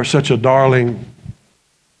 they're such a darling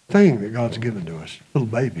thing that God's given to us. Little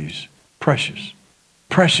babies. Precious.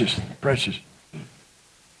 Precious. Precious.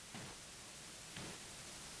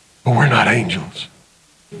 But we're not angels.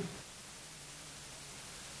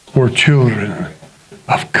 We're children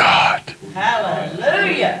of God.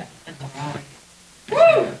 Hallelujah.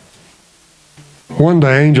 Woo! One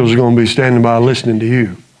day angels are going to be standing by listening to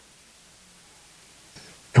you.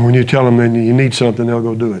 And when you tell them that you need something, they'll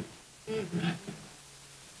go do it.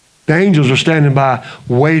 The angels are standing by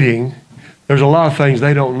waiting. There's a lot of things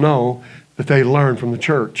they don't know that they learned from the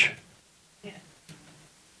church.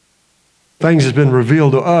 Things that's been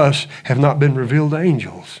revealed to us have not been revealed to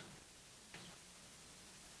angels.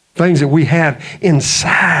 Things that we have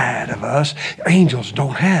inside of us, angels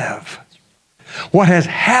don't have. What has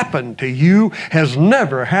happened to you has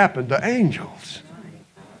never happened to angels.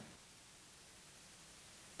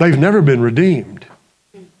 They've never been redeemed.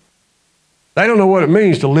 They don't know what it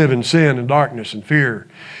means to live in sin and darkness and fear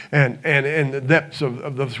and in the depths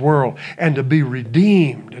of this world and to be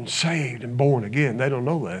redeemed and saved and born again. They don't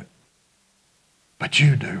know that. But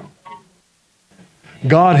you do.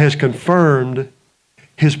 God has confirmed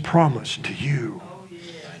his promise to you,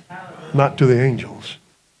 not to the angels.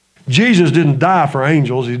 Jesus didn't die for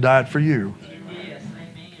angels, he died for you.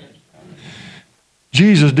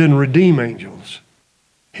 Jesus didn't redeem angels,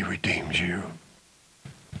 he redeemed you.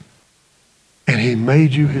 And he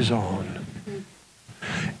made you his own.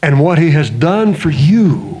 And what he has done for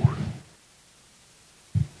you,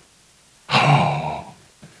 oh,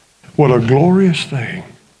 what a glorious thing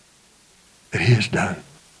that he has done.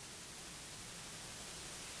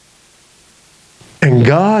 And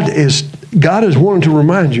God is wanting to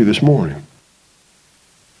remind you this morning.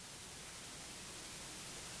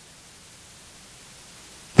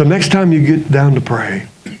 The next time you get down to pray,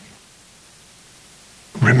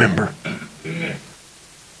 remember.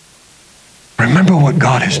 Remember what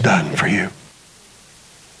God has done for you.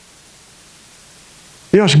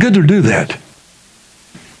 You know, it's good to do that.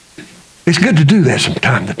 It's good to do that from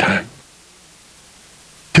time to time.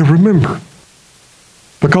 To remember.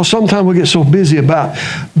 Because sometimes we get so busy about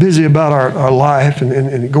our life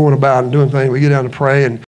and going about and doing things. We get down to pray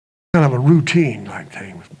and kind of a routine like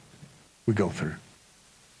thing we go through.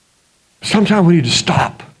 Sometimes we need to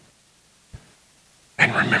stop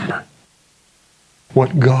and remember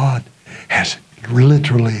what God has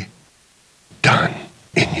literally done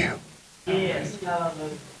in you. Yes,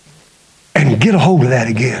 hallelujah. And get a hold of that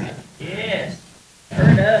again. Yes.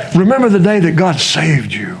 Heard up. Remember the day that God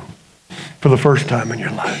saved you for the first time in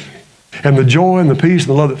your life. And the joy and the peace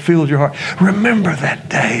and the love that fills your heart. Remember that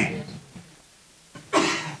day.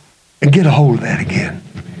 And get a hold of that again.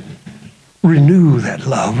 Renew that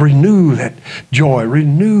love. Renew that joy.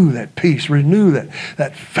 Renew that peace. Renew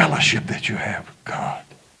that fellowship that you have with God.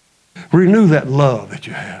 Renew that love that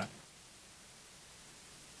you have.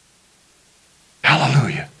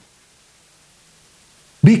 Hallelujah.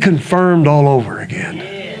 Be confirmed all over again.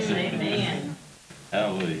 Yes, amen.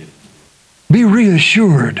 Hallelujah. Be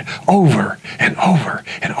reassured over and over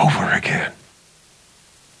and over again.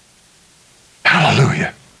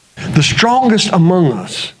 Hallelujah. The strongest among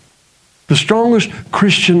us, the strongest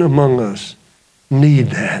Christian among us need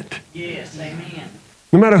that. Yes, amen.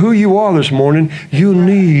 No matter who you are this morning, you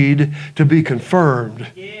need to be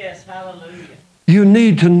confirmed. Yes, hallelujah. You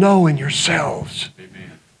need to know in yourselves.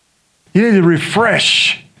 Amen. You need to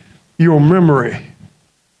refresh your memory.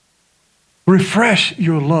 Refresh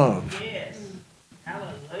your love. Yes.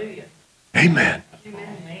 Hallelujah. Amen.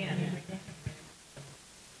 Amen.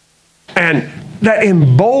 And that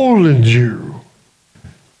emboldens you,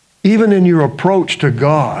 even in your approach to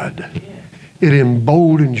God. It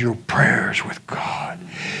emboldens your prayers with God.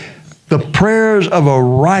 The prayers of a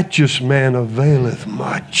righteous man availeth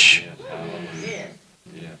much. Yes.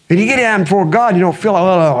 And you get down before God, you don't feel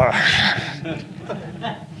like,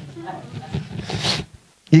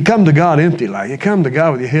 you come to God empty like. You come to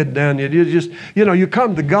God with your head down. You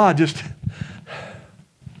come to God just.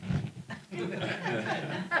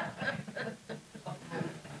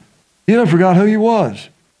 You done forgot who you was,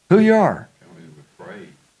 who you are.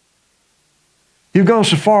 You've gone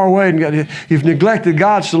so far away and you've neglected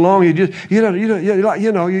God so long. You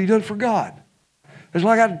done forgot. It's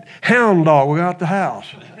like that hound dog we got at the house.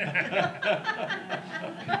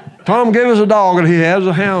 Tom gave us a dog, and he has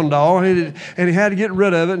a hound dog, and he had to get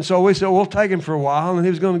rid of it. And so we said, we'll take him for a while, and he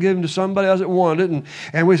was going to give him to somebody else that wanted it.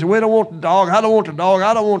 And we said, we don't want the dog. I don't want the dog.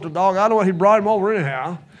 I don't want the dog. I don't want. He brought him over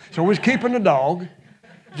anyhow. So we was keeping the dog.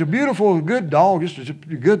 It's a beautiful, good dog. It's a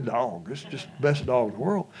good dog. It's just the best dog in the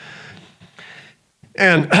world.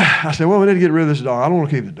 And I said, well, we need to get rid of this dog. I don't want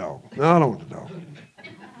to keep the dog. No, I don't want the dog.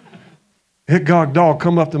 Hit dog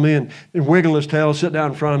come up to me and wiggle his tail, sit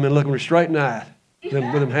down in front of me and look me straight in the eye with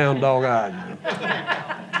them hound dog eyes.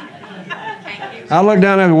 I look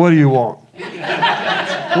down at him, what do you want?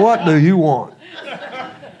 What do you want?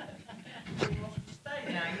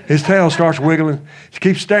 His tail starts wiggling. He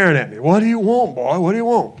keeps staring at me. What do you want, boy? What do you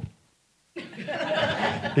want?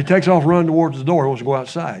 He takes off running towards the door. He wants to go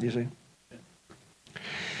outside, you see.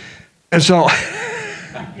 And so,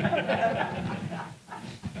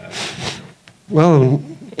 well,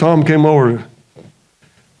 Tom came over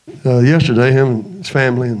yesterday, him and his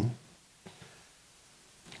family, and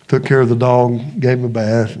took care of the dog, gave him a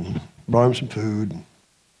bath, and brought him some food.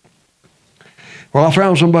 Well, I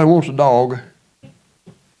found somebody who wants a dog.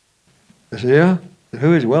 I said, yeah?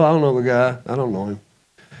 Who is he? Well, I don't know the guy. I don't know him.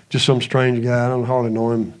 Just some strange guy. I don't hardly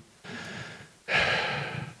know him.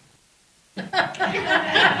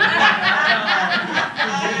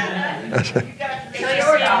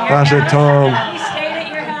 I said, Tom, He stayed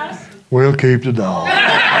at your house? we'll keep the dog.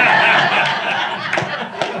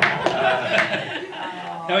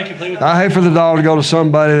 I hate for the dog to go to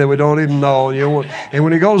somebody that we don't even know. And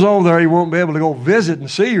when he goes over there, he won't be able to go visit and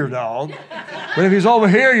see your dog. But if he's over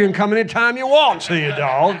here, you can come anytime you want and see your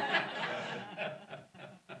dog.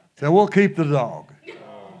 So we'll keep the dog.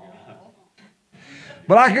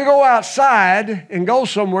 But I can go outside and go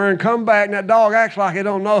somewhere and come back, and that dog acts like he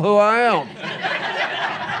don't know who I am.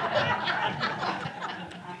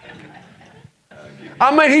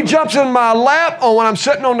 I mean, he jumps in my lap, or when I'm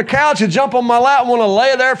sitting on the couch, he'll jump on my lap and want to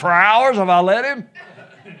lay there for hours if I let him.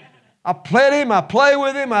 I pet him, I play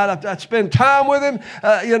with him, I spend time with him,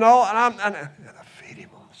 and I feed him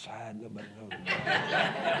on the side. Nobody knows.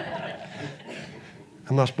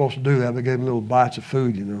 I'm not supposed to do that, but I gave him little bites of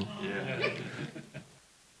food,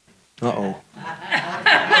 Uh-oh.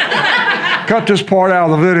 Cut this part out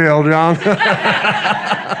of the video, John.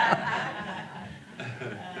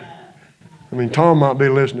 I mean, Tom might be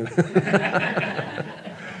listening.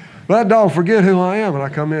 But that dog forget who I am. And I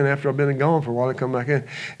come in after I've been gone for a while. I come back in.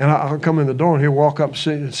 And I'll come in the door and he'll walk up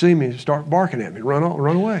and see me and start barking at me. Run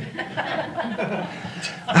away.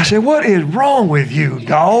 I said, what is wrong with you,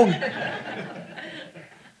 dog?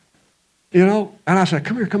 And I said,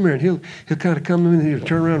 come here. And he'll kind of come in and he'll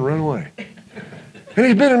turn around and run away. And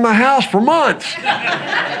he's been in my house for months.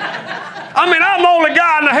 I mean, I'm the only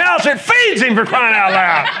guy in the house that feeds him, for crying out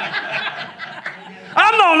loud.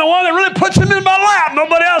 I'm the only one that really puts him in my lap.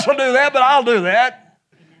 Nobody else will do that, but I'll do that.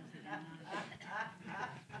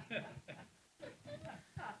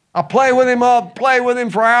 I play with him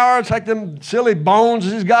for hours, take them silly bones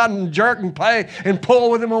he's got and jerk and play and pull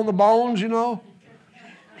with him on the bones, And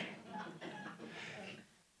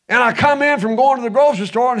I come in from going to the grocery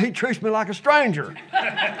store and he treats me like a stranger.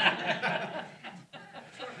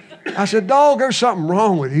 I said, dog, there's something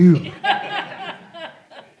wrong with you.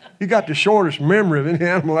 You got the shortest memory of any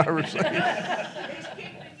animal I ever seen. He's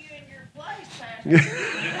keeping you in your place, Pastor.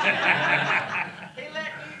 He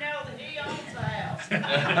letting you know that he owns the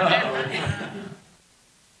house.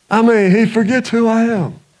 I mean, he forgets who I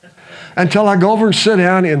am. Until I go over and sit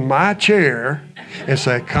down in my chair and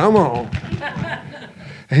say, come on.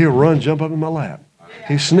 And he'll jump up in my lap.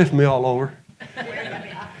 He sniffed me all over.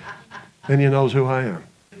 Then he knows who I am.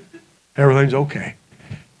 Everything's okay.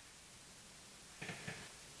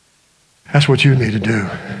 That's what you need to do.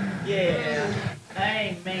 Yeah.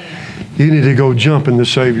 Amen. You need to go jump in the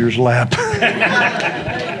Savior's lap.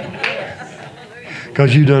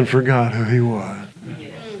 Because you done forgot who he was.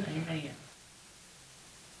 Yes. Amen.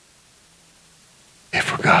 You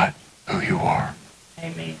forgot who you are.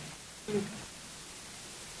 Amen.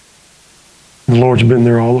 The Lord's been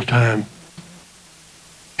there all the time.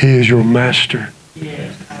 He is your master,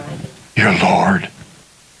 Yes. your Lord,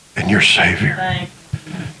 and your Savior. Thank you.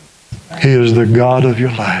 He is the God of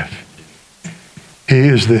your life. He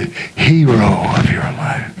is the hero of your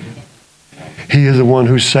life. He is the one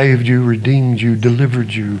who saved you, redeemed you,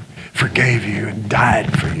 delivered you, forgave you, and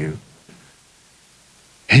died for you.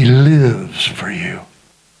 He lives for you.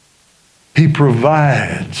 He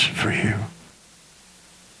provides for you.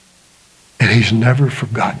 And he's never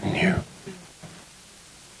forgotten you.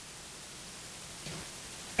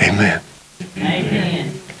 Amen.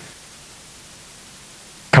 Amen.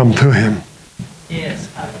 Come to him Yes.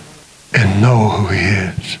 and know who he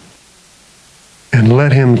is. And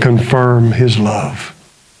let him confirm his love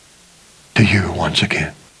to you once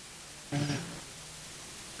again.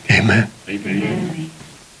 Amen. Amen.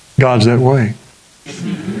 God's that way.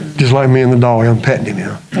 Just like me and the dog, I'm petting him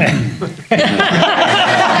now.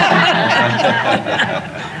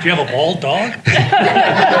 Do you have a bald dog?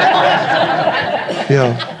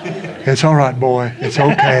 Yeah. It's all right, boy. It's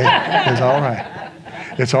okay. It's all right.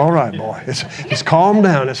 It's all right, boy. It's calm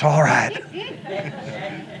down. It's all right.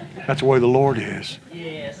 That's the way the Lord is.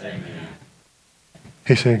 Yes. Amen.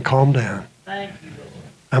 He's saying, calm down. Thank you, Lord.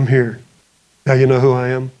 I'm here. Now you know who I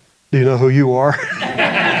am? Do you know who you are?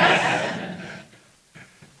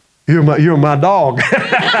 You're my dog.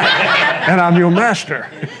 And I'm your master.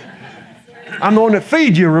 I'm the one that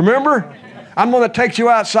feeds you, remember? I'm the one that takes you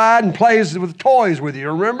outside and plays with toys with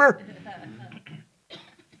you, remember?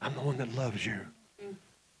 I'm the one that loves you.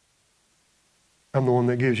 I'm the one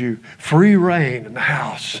that gives you free reign in the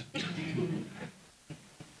house.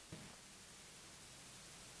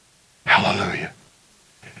 Hallelujah.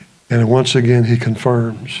 And once again, he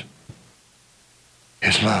confirms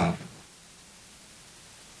his love.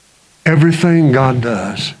 Everything God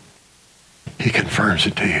does, He confirms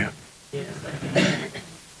it to you.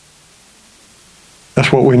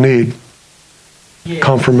 That's what we need.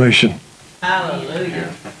 Confirmation.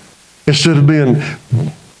 Hallelujah. Instead of being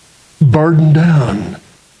burdened down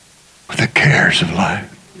with the cares of life,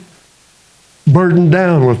 burdened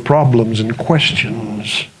down with problems and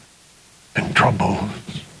questions and troubles,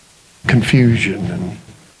 confusion and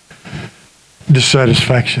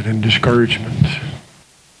dissatisfaction and discouragement,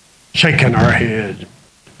 shaking our head,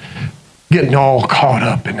 getting all caught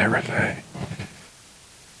up in everything.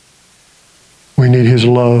 We need His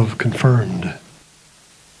love confirmed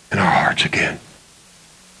in our hearts again.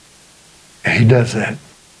 And He does that.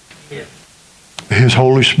 His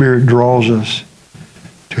Holy Spirit draws us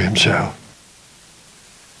to Himself.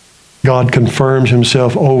 God confirms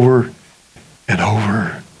Himself over and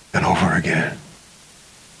over and over again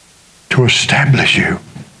to establish you,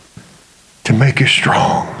 to make you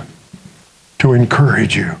strong, to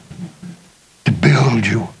encourage you, to build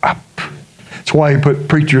you up. That's why He put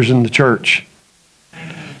preachers in the church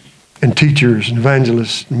and teachers and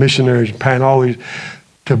evangelists and missionaries and all these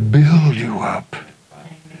to build you up,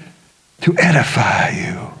 to edify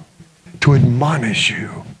you, to admonish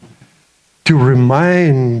you, to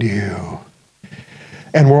remind you.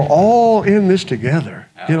 And we're all in this together.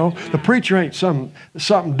 You know, the preacher ain't something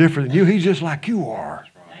different than you. He's just like you are.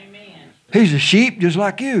 He's a sheep just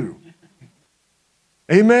like you.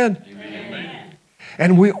 Amen?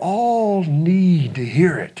 And we all need to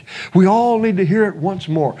hear it. We all need to hear it once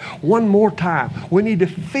more. One more time. We need to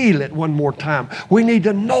feel it one more time. We need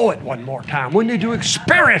to know it one more time. We need to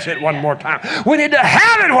experience it one more time. We need to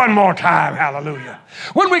have it one more time. Hallelujah.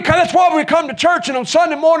 That's why we come to church and on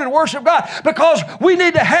Sunday morning worship God, because we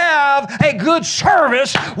need to have a good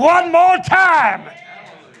service one more time.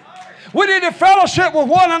 We need to fellowship with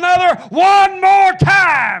one another one more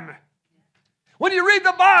time. When you read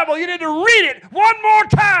the Bible, you need to read it one more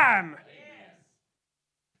time.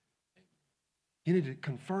 You need to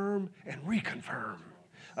confirm and reconfirm,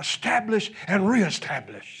 establish and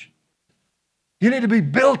reestablish. You need to be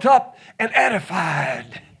built up and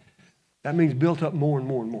edified. That means built up more and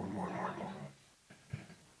more and more and more and more and more.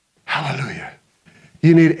 Hallelujah.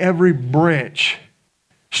 You need every branch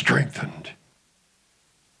strengthened.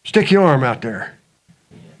 Stick your arm out there.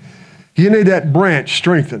 You need that branch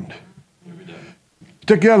strengthened.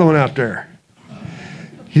 Stick the other one out there.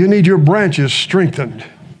 You need your branches strengthened.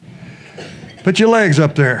 Put your legs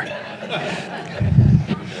up there.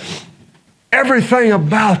 Everything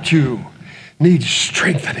about you needs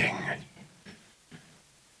strengthening.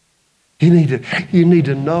 You need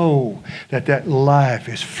to know that life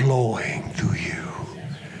is flowing through you.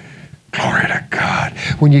 Glory to God.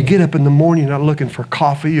 When you get up in the morning, you're not looking for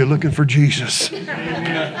coffee, you're looking for Jesus.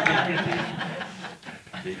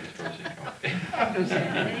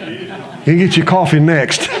 You can get your coffee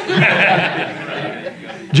next.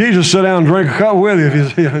 Jesus sit down and drink a cup with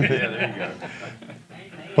you.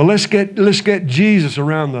 Well, let's get Jesus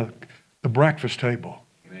around the breakfast table,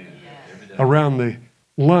 around the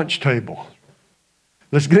lunch table.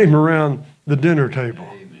 Let's get Him around the dinner table.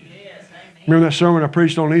 Remember that sermon I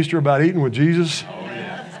preached on Easter about eating with Jesus?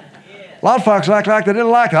 A lot of folks act like they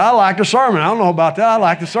didn't like it. I liked the sermon. I don't know about that. I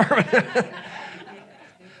like the sermon.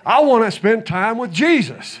 I want to spend time with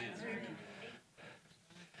Jesus.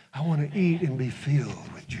 I want to eat and be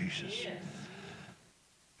filled with Jesus.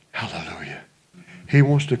 Hallelujah. He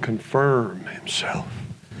wants to confirm Himself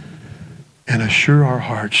and assure our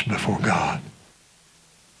hearts before God,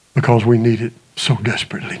 because we need it, so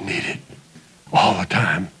desperately need it all the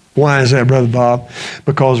time. Why is that, Brother Bob?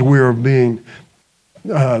 Because we are being,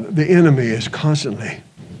 the enemy is constantly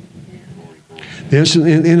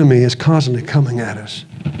coming at us.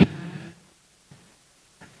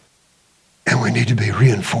 And we need to be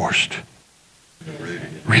reinforced,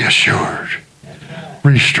 reassured,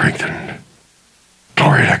 re-strengthened.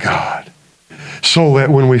 Glory to God. So that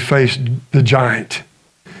when we face the giant,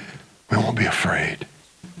 we won't be afraid.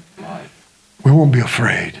 We won't be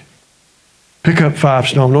afraid. Pick up 5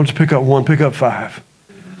 stones. Don't just pick up 1, pick up 5.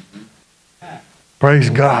 Praise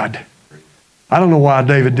God. I don't know why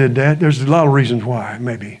David did that. There's a lot of reasons why,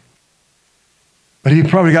 maybe. But he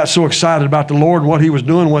probably got so excited about the Lord and what He was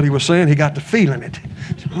doing, what He was saying, he got to feeling it.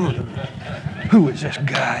 Who is this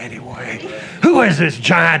guy anyway? Who is this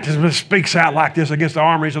giant that speaks out like this against the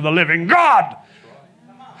armies of the living God?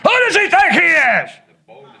 Who does he think he is?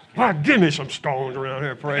 Well, give me some stones around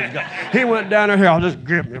here, praise God. He went down there, here, I'll just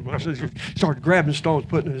give him. Started grabbing stones,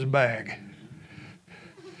 putting in his bag.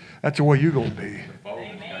 That's the way you're going to be.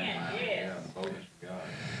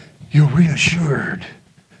 You're reassured.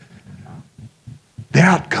 The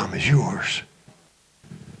outcome is is yours.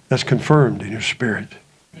 That's confirmed in your spirit.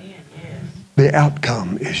 The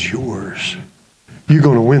outcome is yours. You're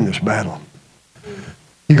going to win this battle.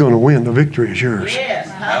 You're going to win. The victory is yours.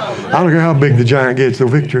 I don't care how big the giant gets, the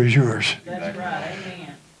victory is yours. That's right.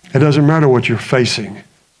 Amen. It doesn't matter what you're facing.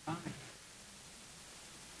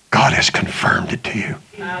 God has confirmed it to you.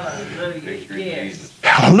 Hallelujah. Yes.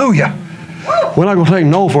 Hallelujah. We're not going to take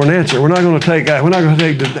no for an answer. We're not going to take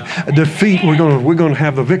the defeat. We're going to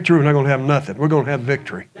have the victory. We're not going to have nothing. We're going to have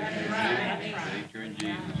victory.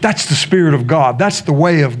 That's the Spirit of God. That's the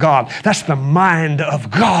way of God. That's the mind of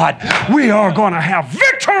God. We are going to have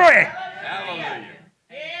victory.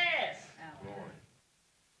 Yes.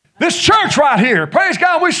 This church right here, praise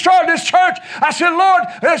God, we started this church. I said, Lord,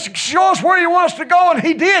 show us where you want us to go, and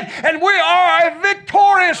He did. And we are a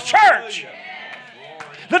victorious church.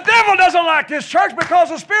 The devil doesn't like this church because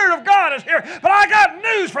the Spirit of God is here. But I got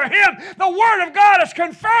news for him. The Word of God has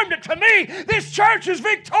confirmed it to me. This church is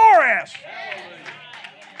victorious.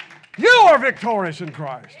 You are victorious in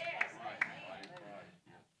Christ.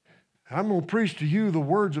 I'm going to preach to you the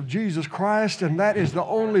words of Jesus Christ, and that is the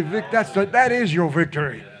only that is your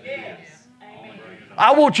victory.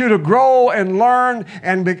 I want you to grow and learn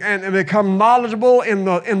and become knowledgeable in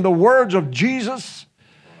the words of Jesus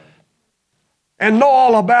and know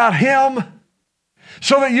all about Him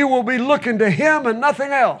so that you will be looking to Him and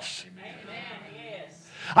nothing else.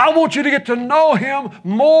 I want you to get to know Him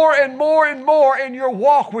more and more and more in your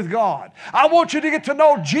walk with God. I want you to get to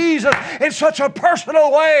know Jesus in such a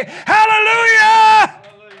personal way. Hallelujah!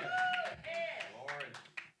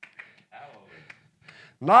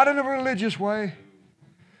 Not in a religious way.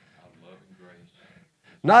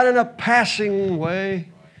 Not in a passing way.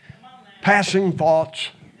 Passing thoughts.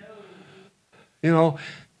 You know,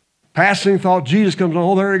 passing thought, Jesus comes on,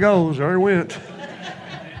 oh, there He goes, there He went.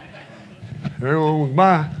 Everyone was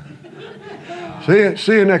bye.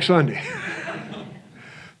 See you next Sunday.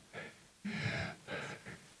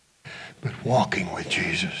 But walking with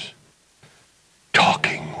Jesus,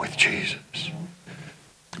 talking with Jesus,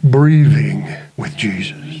 breathing with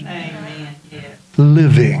Jesus, Amen. Yes.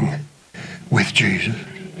 living with Jesus,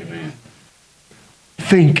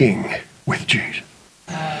 thinking with Jesus.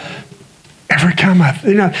 Every time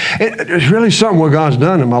it's really something what God's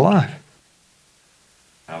done in my life.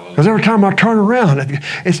 Because every time I turn around,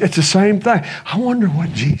 it's the same thing. I wonder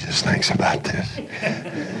what Jesus thinks about this.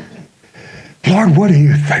 Lord, what do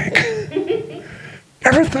you think?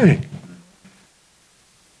 Everything.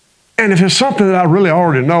 And if it's something that I really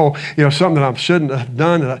already know, something that I shouldn't have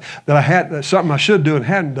done, something I should do and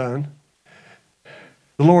hadn't done,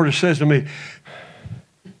 the Lord just says to me,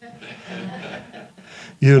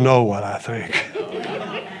 you know what I think.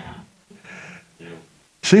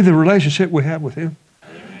 See the relationship we have with Him?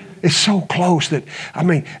 It's so close that,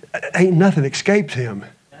 ain't nothing escapes Him.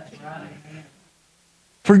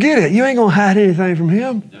 Forget it. You ain't going to hide anything from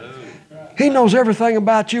Him. He knows everything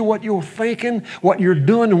about you, what you're thinking, what you're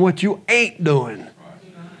doing, and what you ain't doing.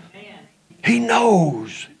 He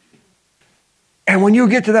knows. And when you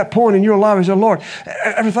get to that point in your life, you say, Lord,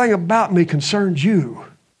 everything about me concerns you.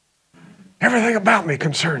 Everything about me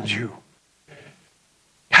concerns you.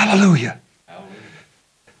 Hallelujah.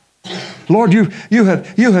 Lord, you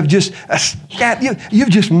have just you've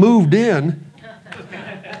just moved in.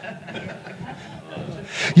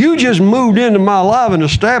 You just moved into my life and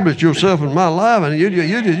established yourself in my life, and you're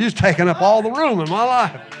just taking up all the room in my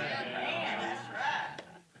life.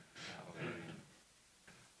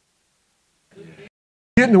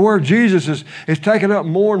 Getting to where Jesus is taking up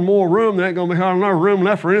more and more room, there ain't going to be hardly enough room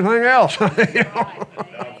left for anything else.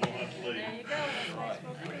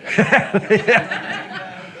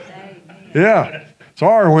 Yeah.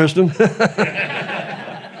 Sorry, Winston.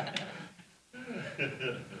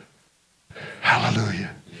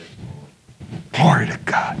 Hallelujah. Glory to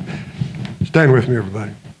God. Stand with me,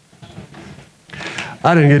 everybody.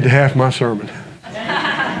 I didn't get to half my sermon.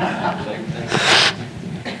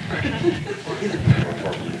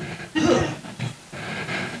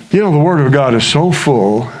 The Word of God is so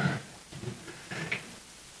full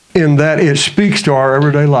in that it speaks to our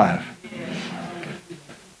everyday life.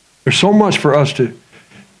 There's so much for us to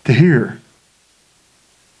hear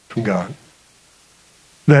from God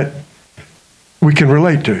that we can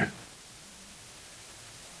relate to.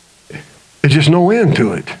 There's just no end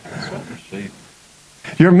to it.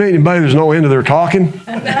 You ever meet anybody there's no end to their talking?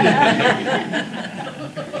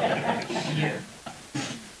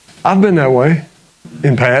 I've been that way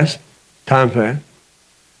in time past.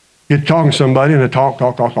 You're talking to somebody and they talk.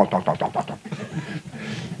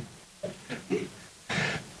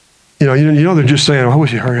 You know they're just saying, oh, I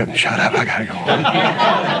wish you'd hurry up and shut up. I got to go.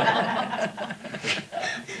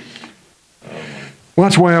 Well,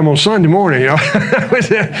 that's why I'm on Sunday morning. I wish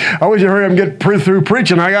you'd hurry up and get through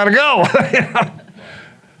preaching. I got to go.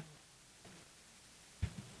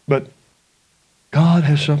 But God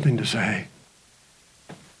has something to say.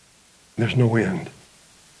 There's no end.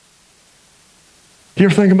 Do you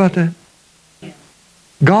ever think about that?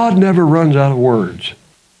 God never runs out of words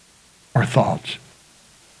or thoughts.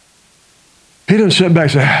 He doesn't sit back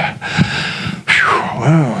and say,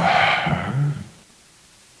 well.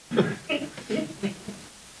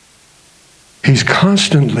 He's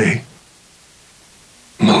constantly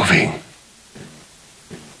moving.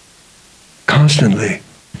 Constantly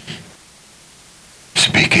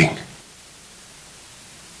speaking.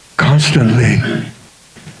 Constantly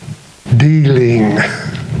dealing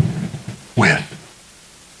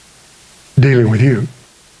with you.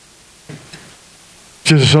 It's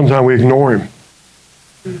just sometimes we ignore him.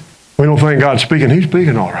 We don't think God's speaking. He's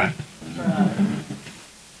speaking all right.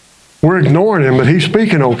 We're ignoring him, but he's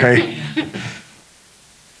speaking okay.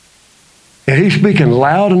 And he's speaking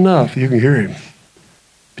loud enough you can hear him,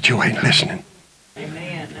 but you ain't listening.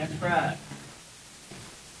 Amen. That's right.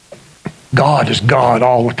 God is God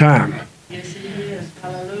all the time. Yes, he is.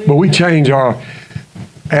 Hallelujah. But we change our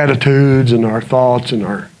attitudes and our thoughts and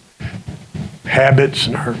our habits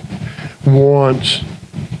and our wants,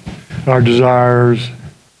 our desires.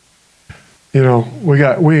 We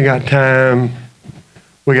ain't got time.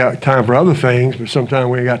 We got time for other things, but sometimes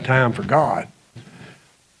we ain't got time for God.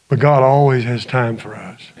 But God always has time for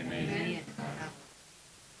us. Amen.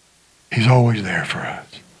 He's always there for us.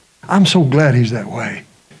 I'm so glad he's that way.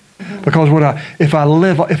 Because if I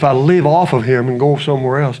live off of him and go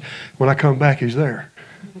somewhere else, when I come back, he's there.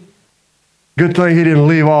 Good thing he didn't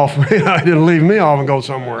leave off. He didn't leave me off and go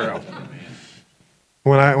somewhere else.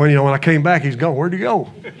 When I came back, he's gone. Where'd he go?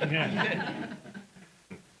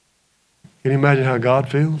 Can you imagine how God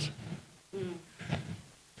feels?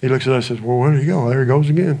 He looks at us and says, well, where did he go? There he goes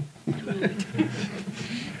again. The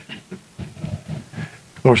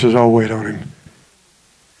Lord says, I'll wait on him.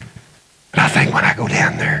 And I think when I go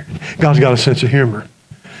down there, God's got a sense of humor.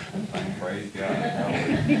 Praise God.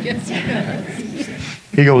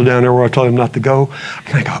 He goes down there where I told him not to go.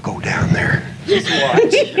 I think I'll go down there. Just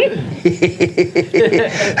watch. I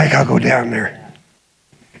think I'll go down there.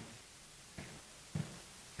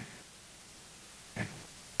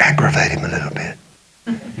 Aggravate him a little bit.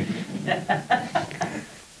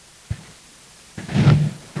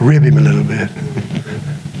 Rib him a little bit.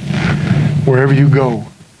 Wherever you go,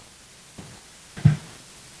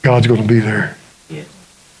 God's going to be there. Yes.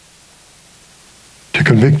 To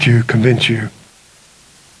convict you, convince you,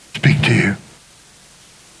 speak to you,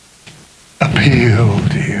 appeal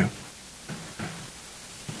to you,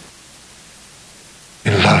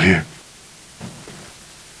 and love you.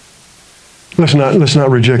 Let's not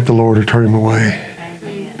reject the Lord or turn him away.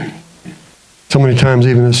 Amen. So many times,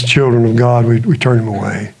 even as children of God, we turn him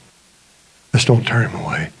away. Let's don't turn him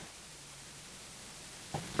away.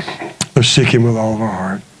 Let's seek him with all of our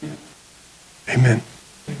heart. Amen.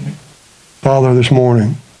 Father, this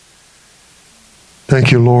morning,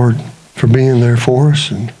 thank you, Lord, for being there for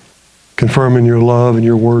us and confirming your love and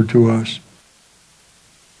your word to us.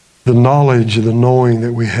 The knowledge, the knowing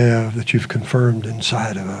that we have that you've confirmed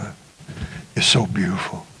inside of us is so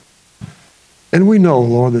beautiful. And we know,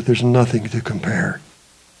 Lord, that there's nothing to compare.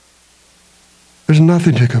 There's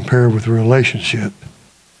nothing to compare with the relationship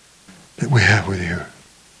that we have with you.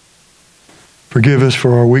 Forgive us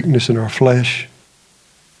for our weakness in our flesh,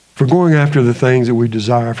 for going after the things that we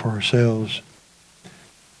desire for ourselves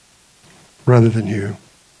rather than you.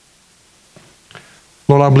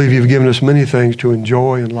 Lord, I believe you've given us many things to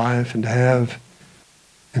enjoy in life and to have,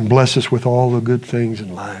 and bless us with all the good things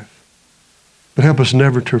in life. But help us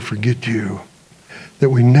never to forget you, that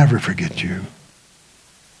we never forget you.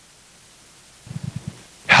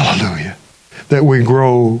 Hallelujah. That we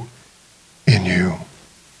grow in you,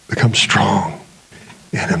 become strong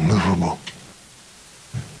and immovable,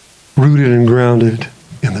 rooted and grounded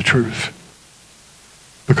in the truth,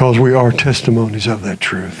 because we are testimonies of that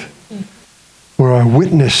truth. We're a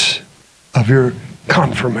witness of your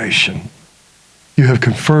confirmation. You have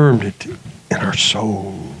confirmed it in our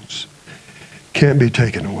souls. Can't be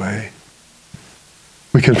taken away.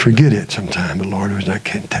 We can forget it sometime, but Lord, I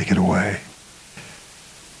can't take it away.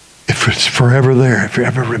 If it's forever there, if it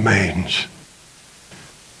ever remains,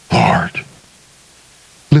 Lord,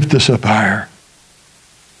 lift us up higher.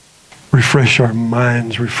 Refresh our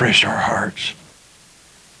minds, refresh our hearts.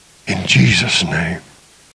 In Jesus' name.